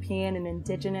African, European, and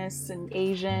indigenous and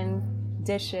Asian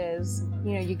dishes.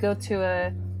 You go to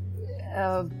a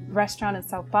restaurant in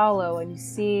Sao Paulo and you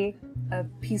see a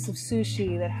piece of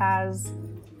sushi that has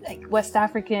like West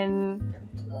African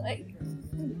like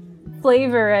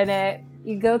flavor in it.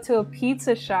 You go to a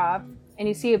pizza shop and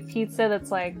you see a pizza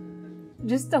that's like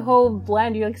just a whole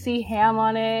blend. You like see ham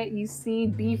on it, you see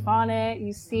beef on it,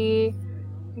 you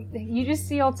just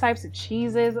see all types of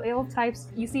cheeses,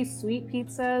 you see sweet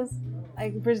pizzas.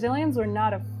 Like Brazilians were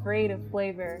not afraid of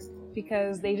flavor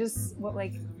because they just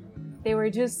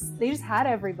had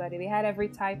everybody. They had every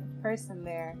type of person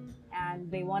there,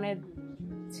 and they wanted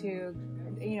to,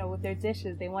 with their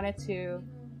dishes, they wanted to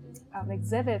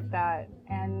exhibit that.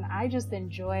 And I just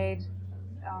enjoyed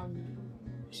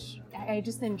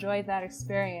that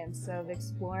experience of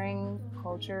exploring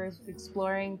cultures,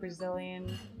 exploring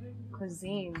Brazilian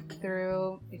cuisine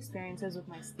through experiences with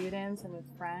my students and with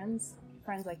friends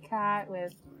like Kat,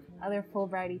 with other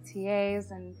Fulbright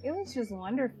ETAs, and it was just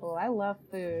wonderful. I love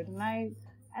food, and I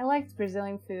liked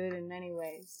Brazilian food in many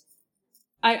ways.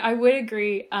 I would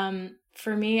agree.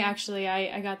 For me, actually,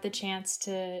 I got the chance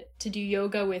to do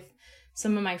yoga with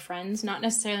some of my friends, not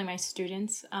necessarily my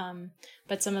students,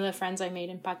 but some of the friends I made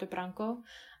in Pato Branco.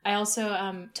 I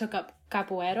also took up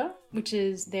capoeira, which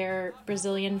is their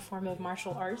Brazilian form of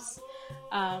martial arts.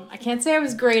 I can't say I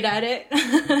was great at it,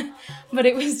 but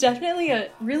it was definitely a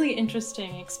really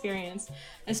interesting experience,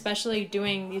 especially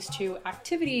doing these two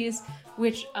activities,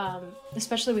 which,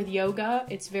 especially with yoga,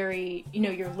 it's very,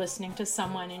 you're listening to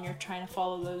someone and you're trying to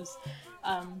follow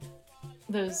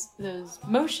those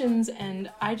motions, and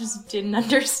I just didn't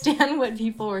understand what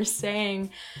people were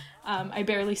saying. I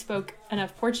barely spoke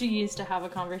enough Portuguese to have a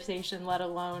conversation, let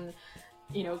alone,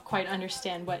 quite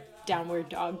understand what downward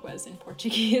dog was in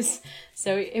Portuguese.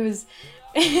 So it was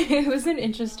an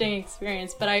interesting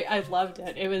experience, but I loved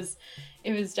it. It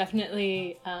was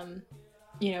definitely,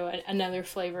 another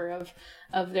flavor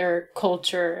of their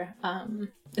culture,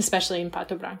 especially in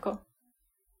Pato Branco.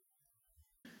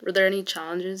 Were there any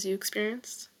challenges you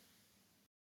experienced?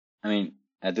 I mean,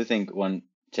 I do think one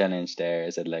challenge there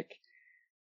is that, like,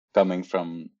 coming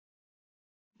from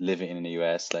living in the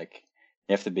US, like,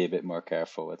 you have to be a bit more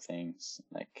careful with things.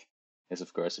 Like, it's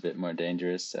of course a bit more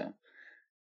dangerous.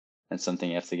 It's something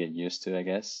you have to get used to, I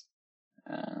guess.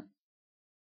 A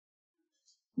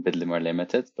bit more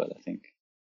limited, but I think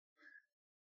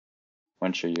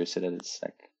once you're used to it, it's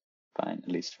like fine,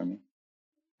 at least for me.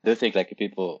 I do think like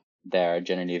people there are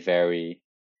generally very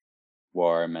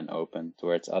warm and open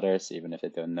towards others, even if they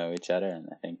don't know each other. And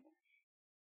I think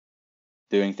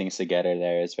doing things together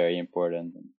there is very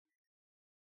important. And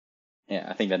yeah,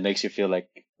 I think that makes you feel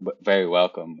like very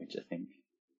welcome, which I think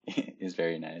is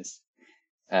very nice.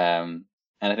 And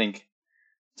I think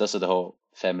it's also the whole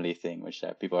family thing, which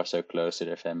people are so close to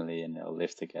their family and they'll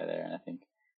live together. And I think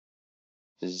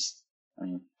this is, I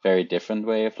mean, very different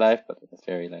way of life, but it's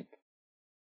very like,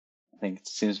 I think it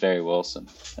seems very wholesome.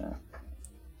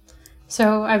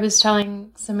 So I was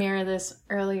telling Samira this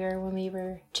earlier when we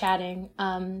were chatting.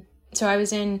 So I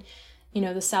was in,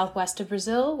 the southwest of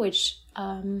Brazil, which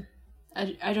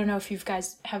I don't know if you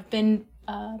guys have been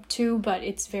to, but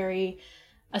it's very,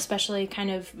 especially kind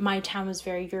of, my town was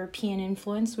very European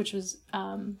influenced, which was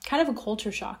kind of a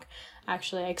culture shock.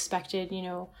 Actually, I expected,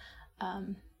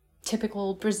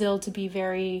 typical Brazil to be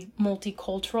very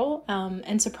multicultural.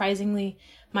 And surprisingly,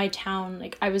 my town,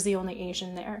 like I was the only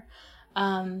Asian there.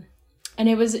 And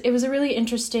it was a really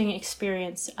interesting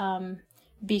experience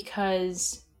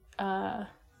because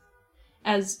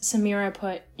as Samira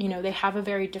put, they have a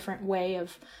very different way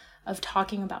of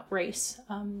talking about race.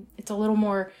 It's a little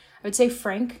more, I would say,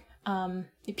 frank.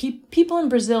 People in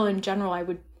Brazil in general, I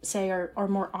would say, are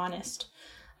more honest.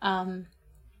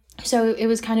 So it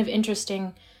was kind of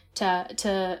interesting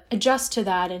to adjust to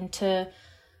that and to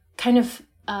kind of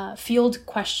field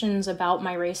questions about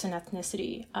my race and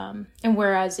ethnicity. And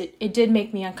whereas it did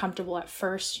make me uncomfortable at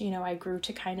first, I grew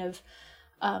to kind of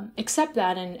accept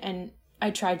that, and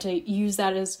I tried to use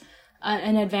that as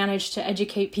an advantage to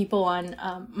educate people on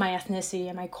my ethnicity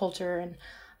and my culture.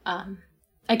 And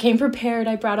I came prepared.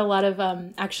 I brought a lot of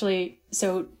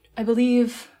so I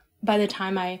believe by the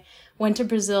time I went to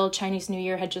Brazil, Chinese New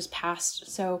Year had just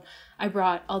passed. So I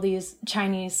brought all these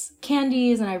Chinese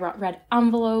candies and I brought red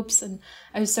envelopes, and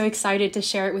I was so excited to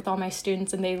share it with all my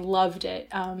students, and they loved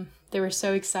it. They were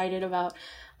so excited about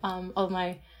all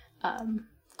my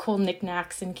cool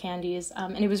knickknacks and candies.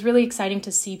 And it was really exciting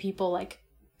to see people like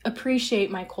appreciate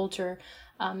my culture,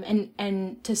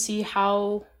 and to see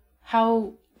how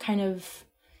kind of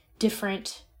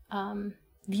different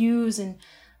views and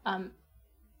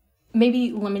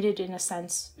maybe limited in a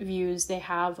sense views they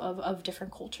have of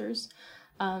different cultures.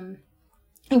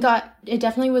 It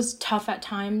definitely was tough at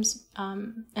times,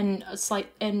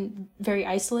 and very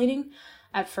isolating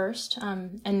at first.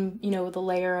 And the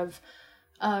layer of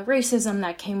racism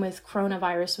that came with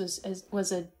coronavirus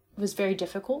was very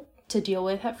difficult to deal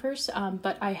with at first.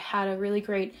 But I had a really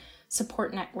great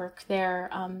support network there,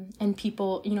 and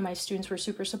people, my students were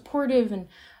super supportive. And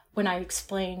when I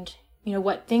explained,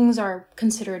 what things are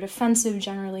considered offensive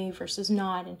generally versus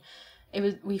not,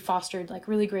 and we fostered like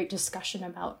really great discussion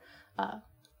about,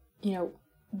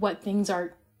 what things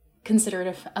are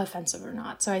considered offensive or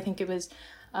not. So I think it was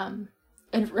a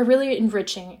really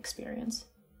enriching experience.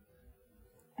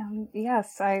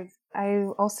 Yes, I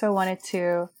also wanted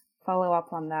to follow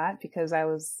up on that because I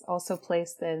was also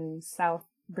placed in South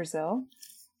Brazil,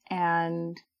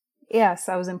 and yes,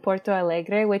 I was in Porto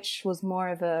Alegre, which was more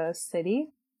of a city,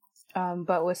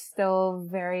 but was still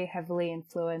very heavily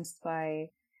influenced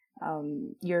by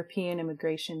European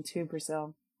immigration to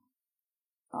Brazil.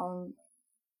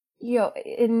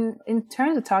 In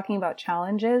terms of talking about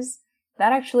challenges,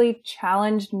 that actually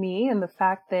challenged me in the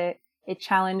fact that it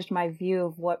challenged my view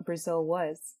of what Brazil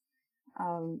was.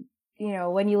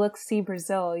 When you see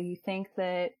Brazil, you think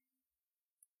that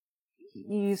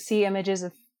you see images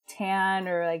of tan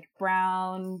or like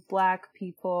brown, black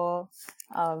people.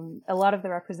 A lot of the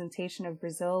representation of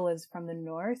Brazil is from the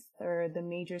north or the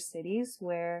major cities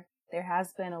where there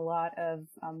has been a lot of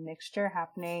mixture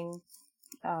happening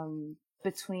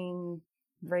between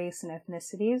race and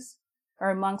ethnicities,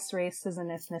 or amongst races and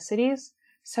ethnicities.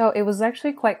 So it was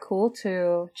actually quite cool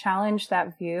to challenge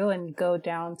that view and go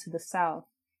down to the south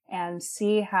and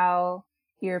see how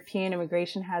European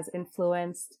immigration has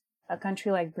influenced a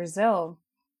country like Brazil,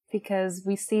 because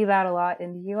we see that a lot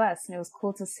in the US, and it was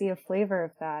cool to see a flavor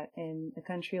of that in a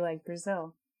country like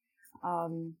Brazil.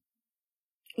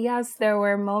 Yes, there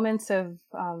were moments of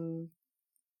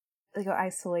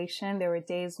isolation. There were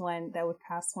days that would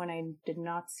pass when I did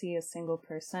not see a single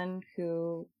person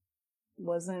who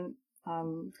wasn't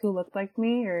who looked like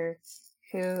me or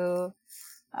who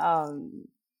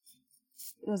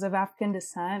was of African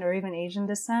descent or even Asian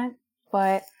descent.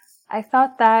 But I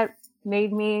thought that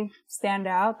made me stand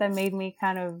out. That made me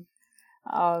kind of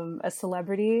a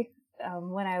celebrity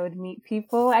when I would meet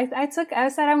people. I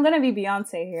said, I'm going to be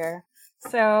Beyonce here.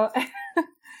 So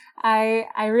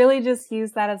I really just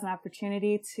used that as an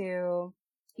opportunity to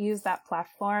use that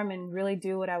platform and really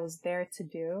do what I was there to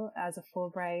do as a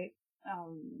Fulbright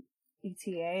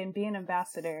ETA, and be an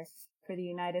ambassador for the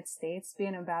United States, be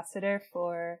an ambassador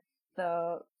for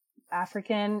the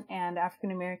African and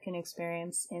African American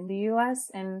experience in the US,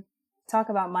 and talk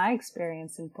about my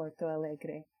experience in Porto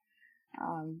Alegre.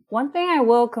 One thing I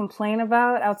will complain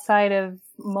about outside of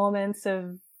moments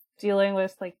of dealing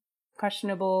with like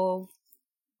questionable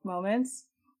moments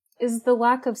is the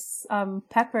lack of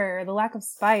pepper, the lack of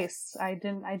spice. I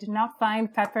did not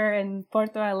find pepper in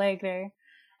Porto Alegre,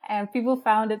 and people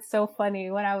found it so funny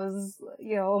when I was,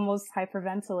 almost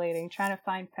hyperventilating trying to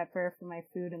find pepper for my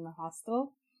food in the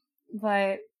hostel.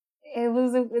 But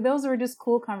those were just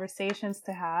cool conversations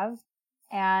to have,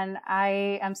 and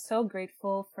I am so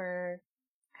grateful for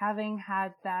having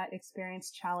had that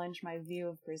experience challenge my view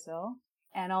of Brazil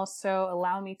and also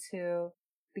allow me to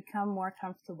become more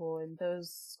comfortable in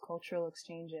those cultural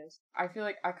exchanges. I feel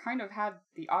like I kind of had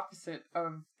the opposite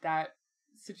of that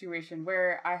situation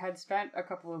where I had spent a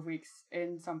couple of weeks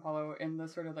in São Paulo, in the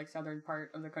sort of like southern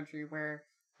part of the country where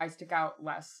I stick out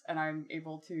less and I'm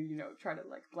able to, try to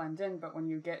like blend in. But when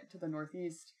you get to the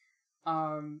Northeast,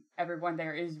 everyone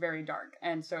there is very dark.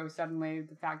 And so suddenly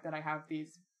the fact that I have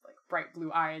these like bright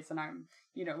blue eyes and I'm,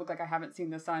 look like I haven't seen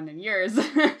the sun in years,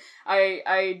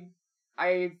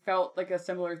 I felt like a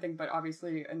similar thing, but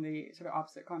obviously in the sort of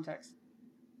opposite context.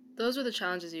 Those were the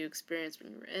challenges you experienced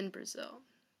when you were in Brazil.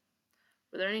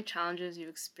 Were there any challenges you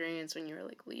experienced when you were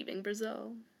like leaving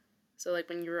Brazil? So like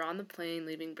when you were on the plane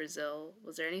leaving Brazil,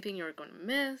 was there anything you were going to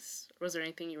miss? Or was there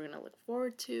anything you were going to look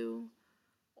forward to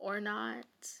or not?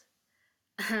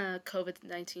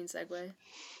 COVID-19 segue.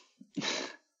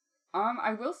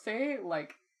 I will say,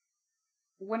 like,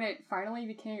 when it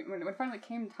finally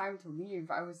came time to leave,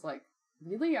 I was like,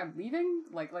 really? I'm leaving?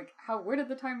 Like where did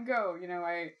the time go?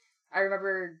 I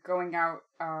remember going out,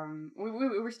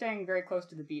 we were staying very close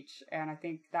to the beach, and I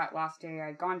think that last day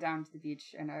I'd gone down to the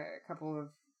beach, and a couple of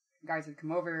guys had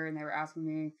come over, and they were asking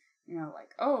me,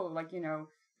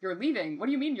 you're leaving? What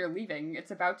do you mean you're leaving?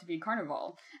 It's about to be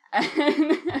Carnival.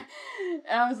 And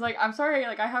I was like, I'm sorry,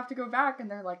 like, I have to go back.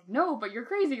 And they're like, no, but you're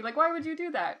crazy. Like, why would you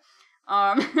do that?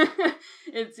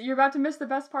 You're about to miss the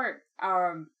best part.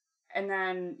 And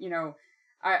then,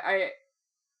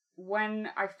 when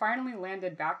I finally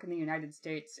landed back in the United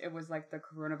States, it was like the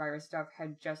coronavirus stuff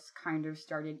had just kind of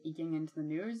started eking into the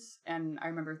news. And I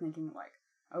remember thinking like,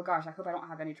 oh gosh, I hope I don't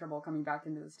have any trouble coming back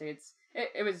into the States.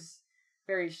 It was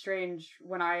very strange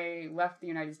when I left the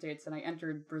United States and I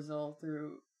entered Brazil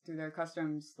through their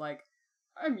customs. Like,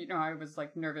 I was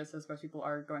like nervous, as most people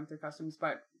are going through customs,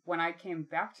 but when I came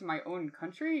back to my own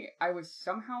country, I was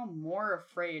somehow more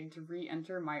afraid to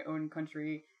re-enter my own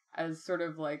country, as sort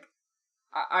of like,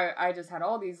 I just had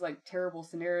all these like terrible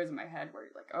scenarios in my head where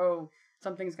you're like, oh,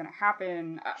 something's gonna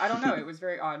happen. I don't know. It was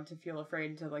very odd to feel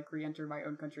afraid to like re-enter my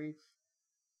own country.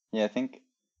 Yeah, I think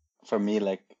for me,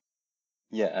 like,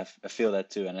 yeah, I feel that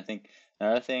too. And I think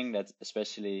another thing that's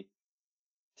especially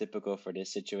typical for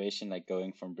this situation, like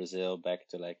going from Brazil back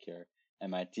to like your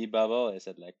MIT bubble, is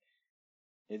that like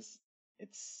it's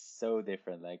so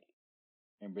different. Like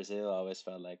in Brazil, I always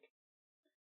felt like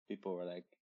people were like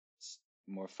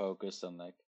more focused on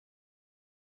like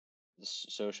the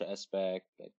social aspect,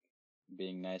 like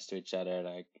being nice to each other,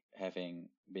 like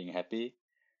being happy.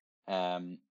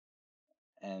 And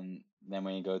then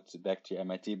when you go back to your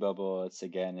MIT bubble, it's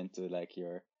again into like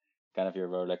your kind of your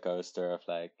roller coaster of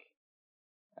like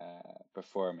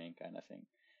performing kind of thing.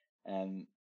 And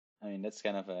I mean, that's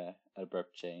kind of a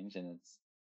abrupt change. And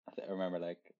I remember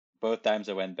like both times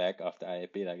I went back after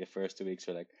IAP, like the first 2 weeks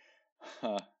were like,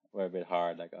 were a bit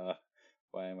hard. Like,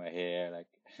 why am I here? Like,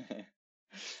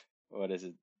 what is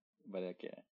it? But like,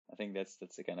 yeah, I think that's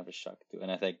a kind of a shock too.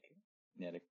 And I think,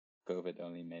 yeah, the COVID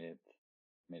only made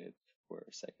it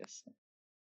worse, I guess.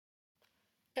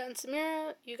 And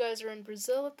Samira, you guys were in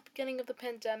Brazil at the beginning of the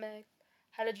pandemic.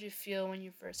 How did you feel when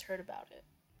you first heard about it?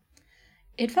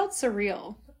 It felt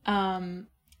surreal.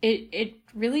 It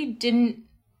really didn't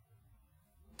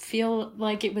feel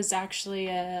like it was actually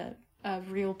a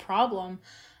real problem.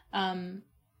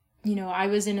 I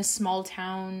was in a small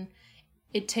town.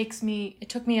 It took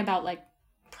me about like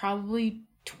probably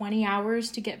 20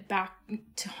 hours to get back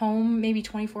to home, maybe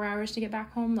 24 hours to get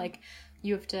back home. Like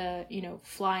you have to,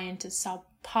 fly into Sao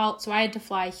Paulo. So I had to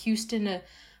fly Houston to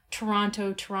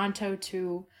Toronto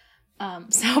to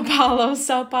Sao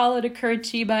Paulo to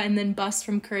Curitiba, and then bus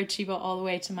from Curitiba all the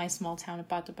way to my small town of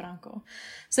Pato Branco.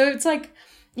 So it's like,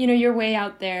 you're way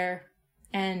out there,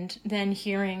 and then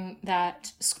hearing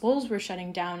that schools were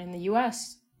shutting down in the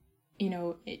US,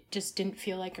 it just didn't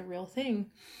feel like a real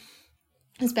thing,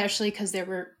 especially because there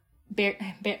were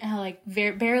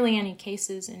barely any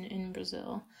cases in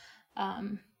Brazil.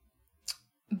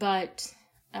 But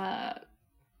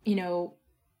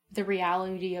the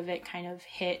reality of it kind of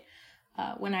hit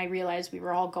when I realized we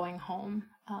were all going home,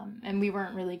 and we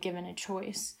weren't really given a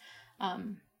choice.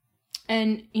 And,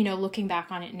 looking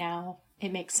back on it now,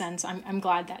 it makes sense. I'm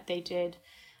glad that they did,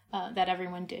 that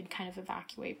everyone did kind of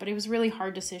evacuate. But it was a really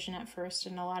hard decision at first,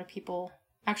 and a lot of people,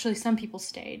 actually some people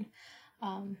stayed.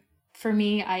 For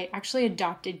me, I actually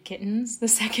adopted kittens the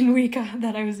second week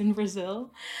that I was in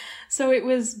Brazil. So it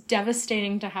was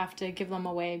devastating to have to give them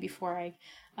away before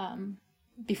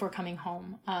coming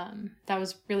home. That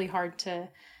was really hard to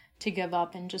give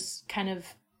up and just kind of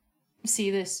see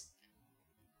this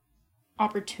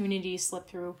opportunity slip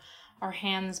through our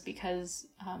hands because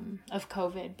of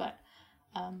COVID. But,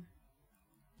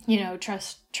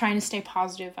 trying to stay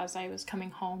positive as I was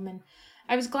coming home. And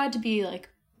I was glad to be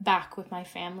back with my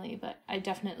family, but I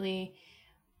definitely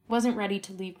wasn't ready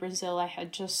to leave Brazil. I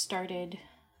had just started,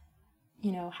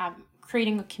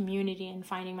 creating a community and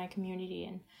finding my community,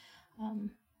 and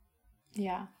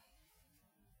yeah.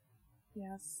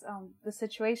 Yes, the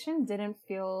situation didn't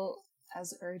feel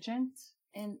as urgent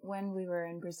when we were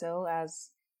in Brazil as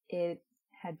it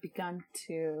had begun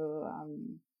to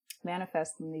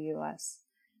manifest in the U.S.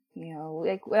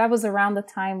 That was around the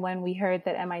time when we heard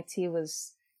that MIT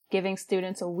was giving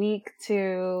students a week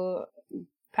to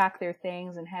pack their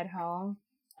things and head home.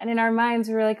 And in our minds,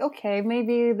 we were like, okay,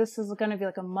 maybe this is going to be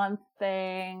a month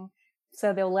thing.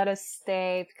 So they'll let us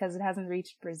stay because it hasn't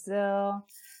reached Brazil.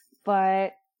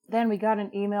 But then we got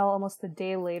an email almost a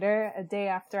day later, a day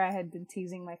after I had been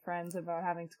teasing my friends about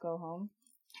having to go home.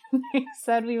 They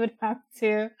said we would have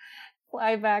to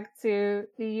fly back to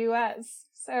the US.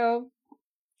 So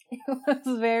it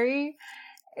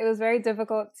was very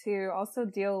difficult to also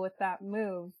deal with that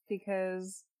move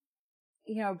because,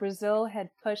 Brazil had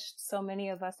pushed so many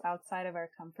of us outside of our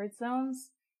comfort zones.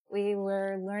 We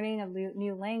were learning a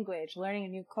new language, learning a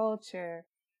new culture.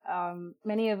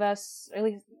 Many of us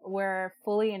really were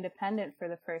fully independent for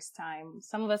the first time.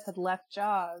 Some of us had left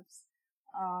jobs.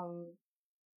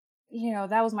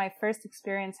 That was my first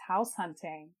experience house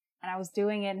hunting, and I was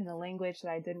doing it in a language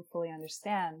that I didn't fully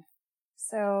understand.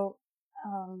 So,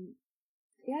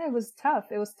 it was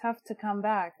tough. It was tough to come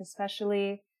back,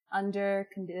 especially under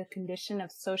the condition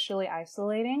of socially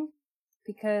isolating,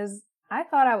 because I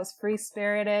thought I was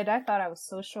free-spirited. I thought I was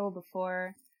social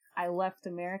before I left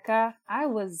America. I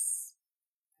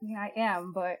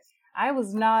am, but I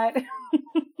was not,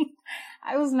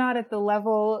 I was not at the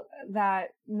level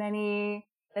that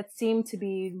seemed to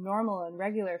be normal and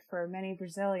regular for many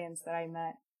Brazilians that I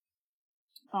met.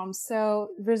 So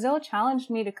Brazil challenged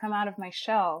me to come out of my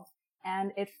shell,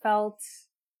 and it felt,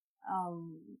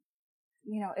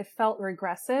 it felt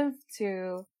regressive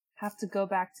to have to go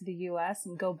back to the US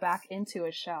and go back into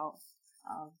a shell.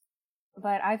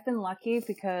 But I've been lucky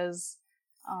because,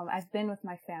 I've been with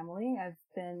my family.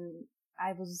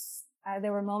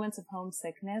 There were moments of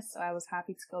homesickness, so I was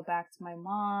happy to go back to my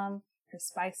mom, her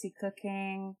spicy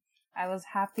cooking. I was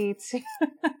happy to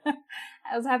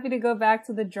go back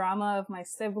to the drama of my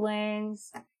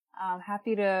siblings.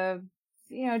 Happy to,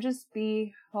 just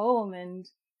be home and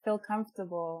feel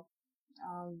comfortable.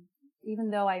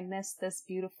 Even though I missed this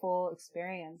beautiful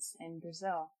experience in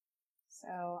Brazil.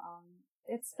 So,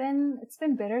 it's been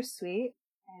bittersweet,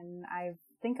 and I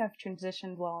think I've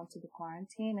transitioned well into the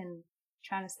quarantine and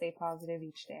trying to stay positive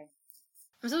each day.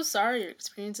 I'm so sorry your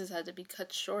experiences had to be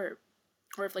cut short,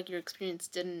 or if your experience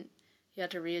didn't, you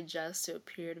had to readjust to a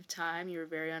period of time you were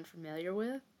very unfamiliar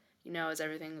with, as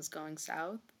everything was going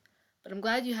south. But I'm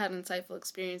glad you had insightful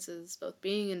experiences both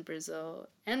being in Brazil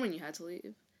and when you had to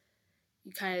leave.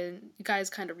 You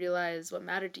guys kind of realized what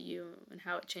mattered to you and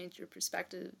how it changed your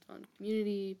perspective on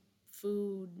community,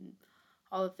 food, and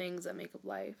all the things that make up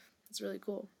life. It's really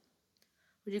cool.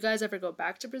 Would you guys ever go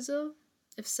back to Brazil?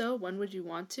 If so, when would you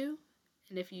want to?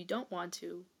 And if you don't want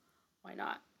to, why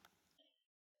not?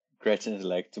 Gretchen is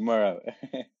like, tomorrow.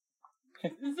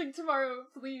 It's like, tomorrow,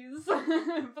 please.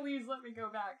 Please let me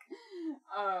go back.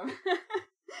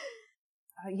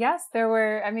 Yes, there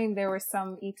were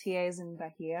some ETAs in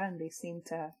Bahia, and they seemed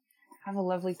to have a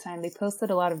lovely time. They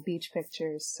posted a lot of beach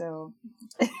pictures, so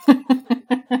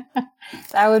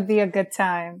That would be a good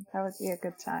time. That would be a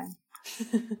good time.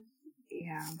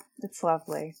 Yeah, it's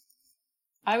lovely.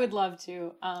 I would love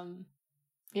to.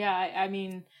 Yeah, I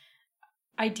mean,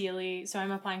 ideally, so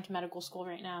I'm applying to medical school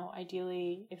right now.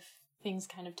 Ideally, if things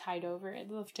kind of tide over, I'd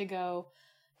love to go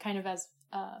kind of as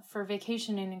for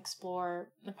vacation and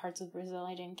explore the parts of Brazil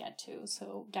I didn't get to.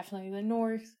 So definitely the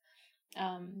north,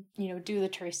 do the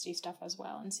touristy stuff as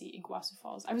well and see Iguazu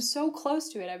Falls. I was so close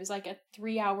to it. I was like a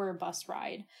 3-hour bus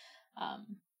ride.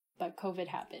 But COVID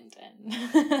happened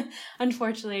and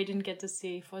unfortunately I didn't get to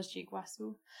see Foz de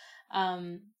Iguazu.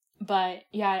 But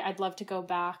yeah, I'd love to go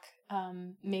back,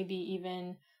 maybe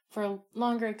even for a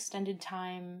longer extended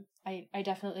time. I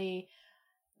definitely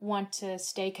want to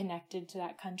stay connected to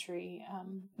that country,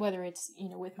 whether it's,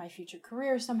 with my future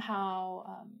career somehow,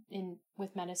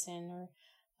 with medicine, or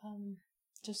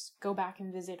just go back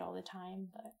and visit all the time.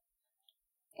 But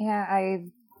yeah, I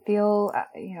feel,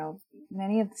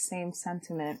 many of the same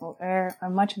sentiment, or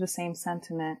much of the same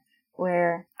sentiment,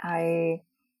 where I,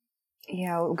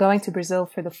 going to Brazil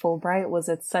for the Fulbright was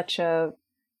at such a,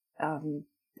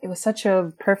 it was such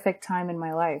a perfect time in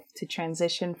my life to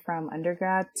transition from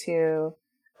undergrad to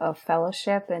a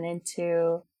fellowship and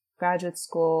into graduate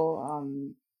school,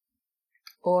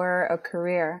 or a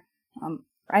career.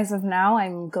 As of now,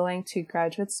 I'm going to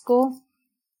graduate school.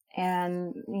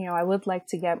 And, I would like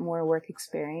to get more work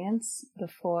experience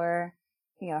before,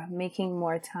 making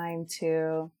more time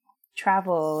to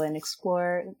travel and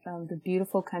explore the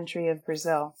beautiful country of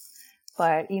Brazil.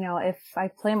 But, if I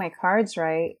play my cards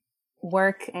right,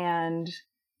 work and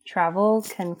travel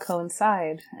can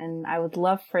coincide. And I would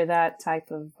love for that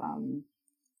type of,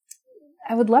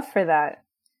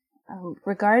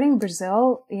 regarding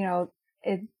Brazil,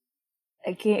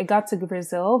 it got to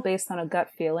Brazil based on a gut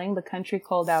feeling. The country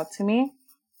called out to me,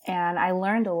 and I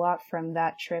learned a lot from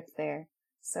that trip there.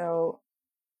 So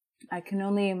I can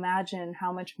only imagine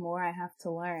how much more I have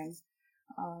to learn,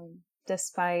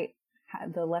 despite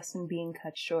the lesson being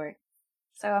cut short.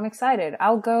 So I'm excited.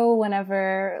 I'll go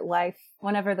whenever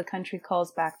the country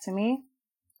calls back to me,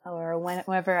 or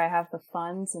whenever I have the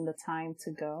funds and the time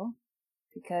to go,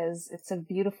 because it's a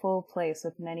beautiful place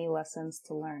with many lessons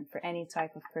to learn for any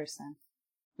type of person.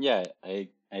 Yeah, I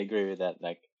agree with that.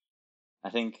 Like, I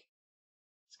think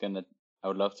I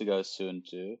would love to go soon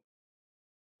too.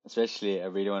 Especially, I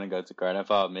really want to go to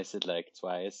Carnival. I'll miss it like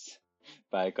twice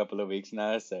by a couple of weeks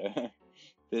now. So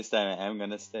this time I am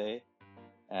gonna stay.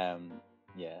 But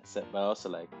also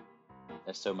like,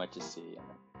 there's so much to see.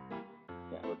 And,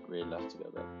 I would really love to go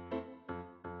back.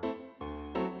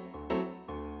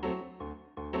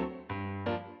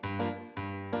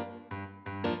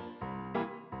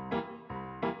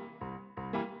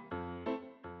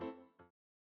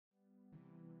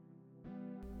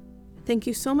 Thank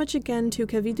you so much again to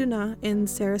Kaveh Duna and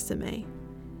Sarah Simay.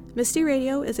 Misty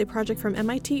Radio is a project from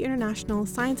MIT International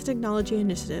Science and Technology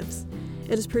Initiatives.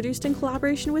 It is produced in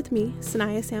collaboration with me,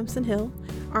 Sanaya Sampson-Hill,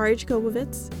 R.H.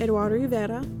 Gobovitz, Eduardo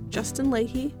Rivera, Justin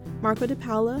Leahy, Marco De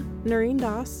Paula, Noreen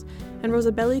Das, and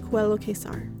Rosabelli Coelho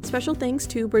Quesar. Special thanks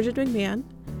to Bridget McMahon.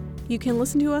 You can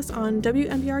listen to us on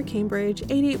WMBR Cambridge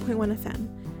 88.1 FM,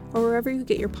 or wherever you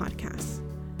get your podcasts.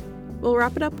 We'll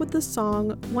wrap it up with the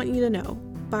song Want You to Know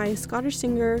by Scottish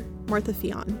singer Martha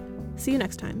Fionn. See you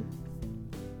next time.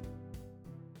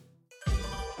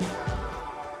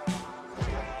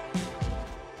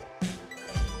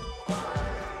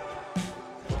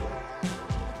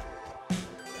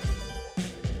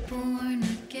 Born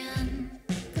again,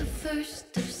 the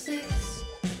first of 6,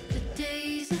 the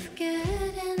days of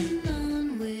getting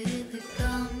on with it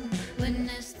come. When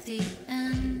it's the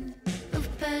end of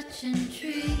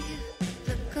pageantry,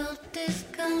 the cult is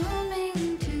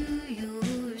coming to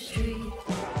your street.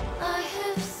 I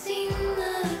have seen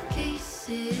the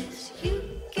cases you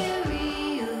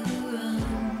carry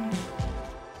around.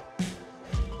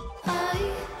 I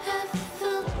have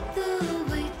felt the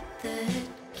weight that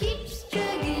keeps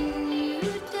dragging you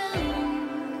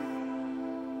down.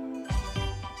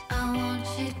 I want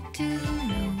you to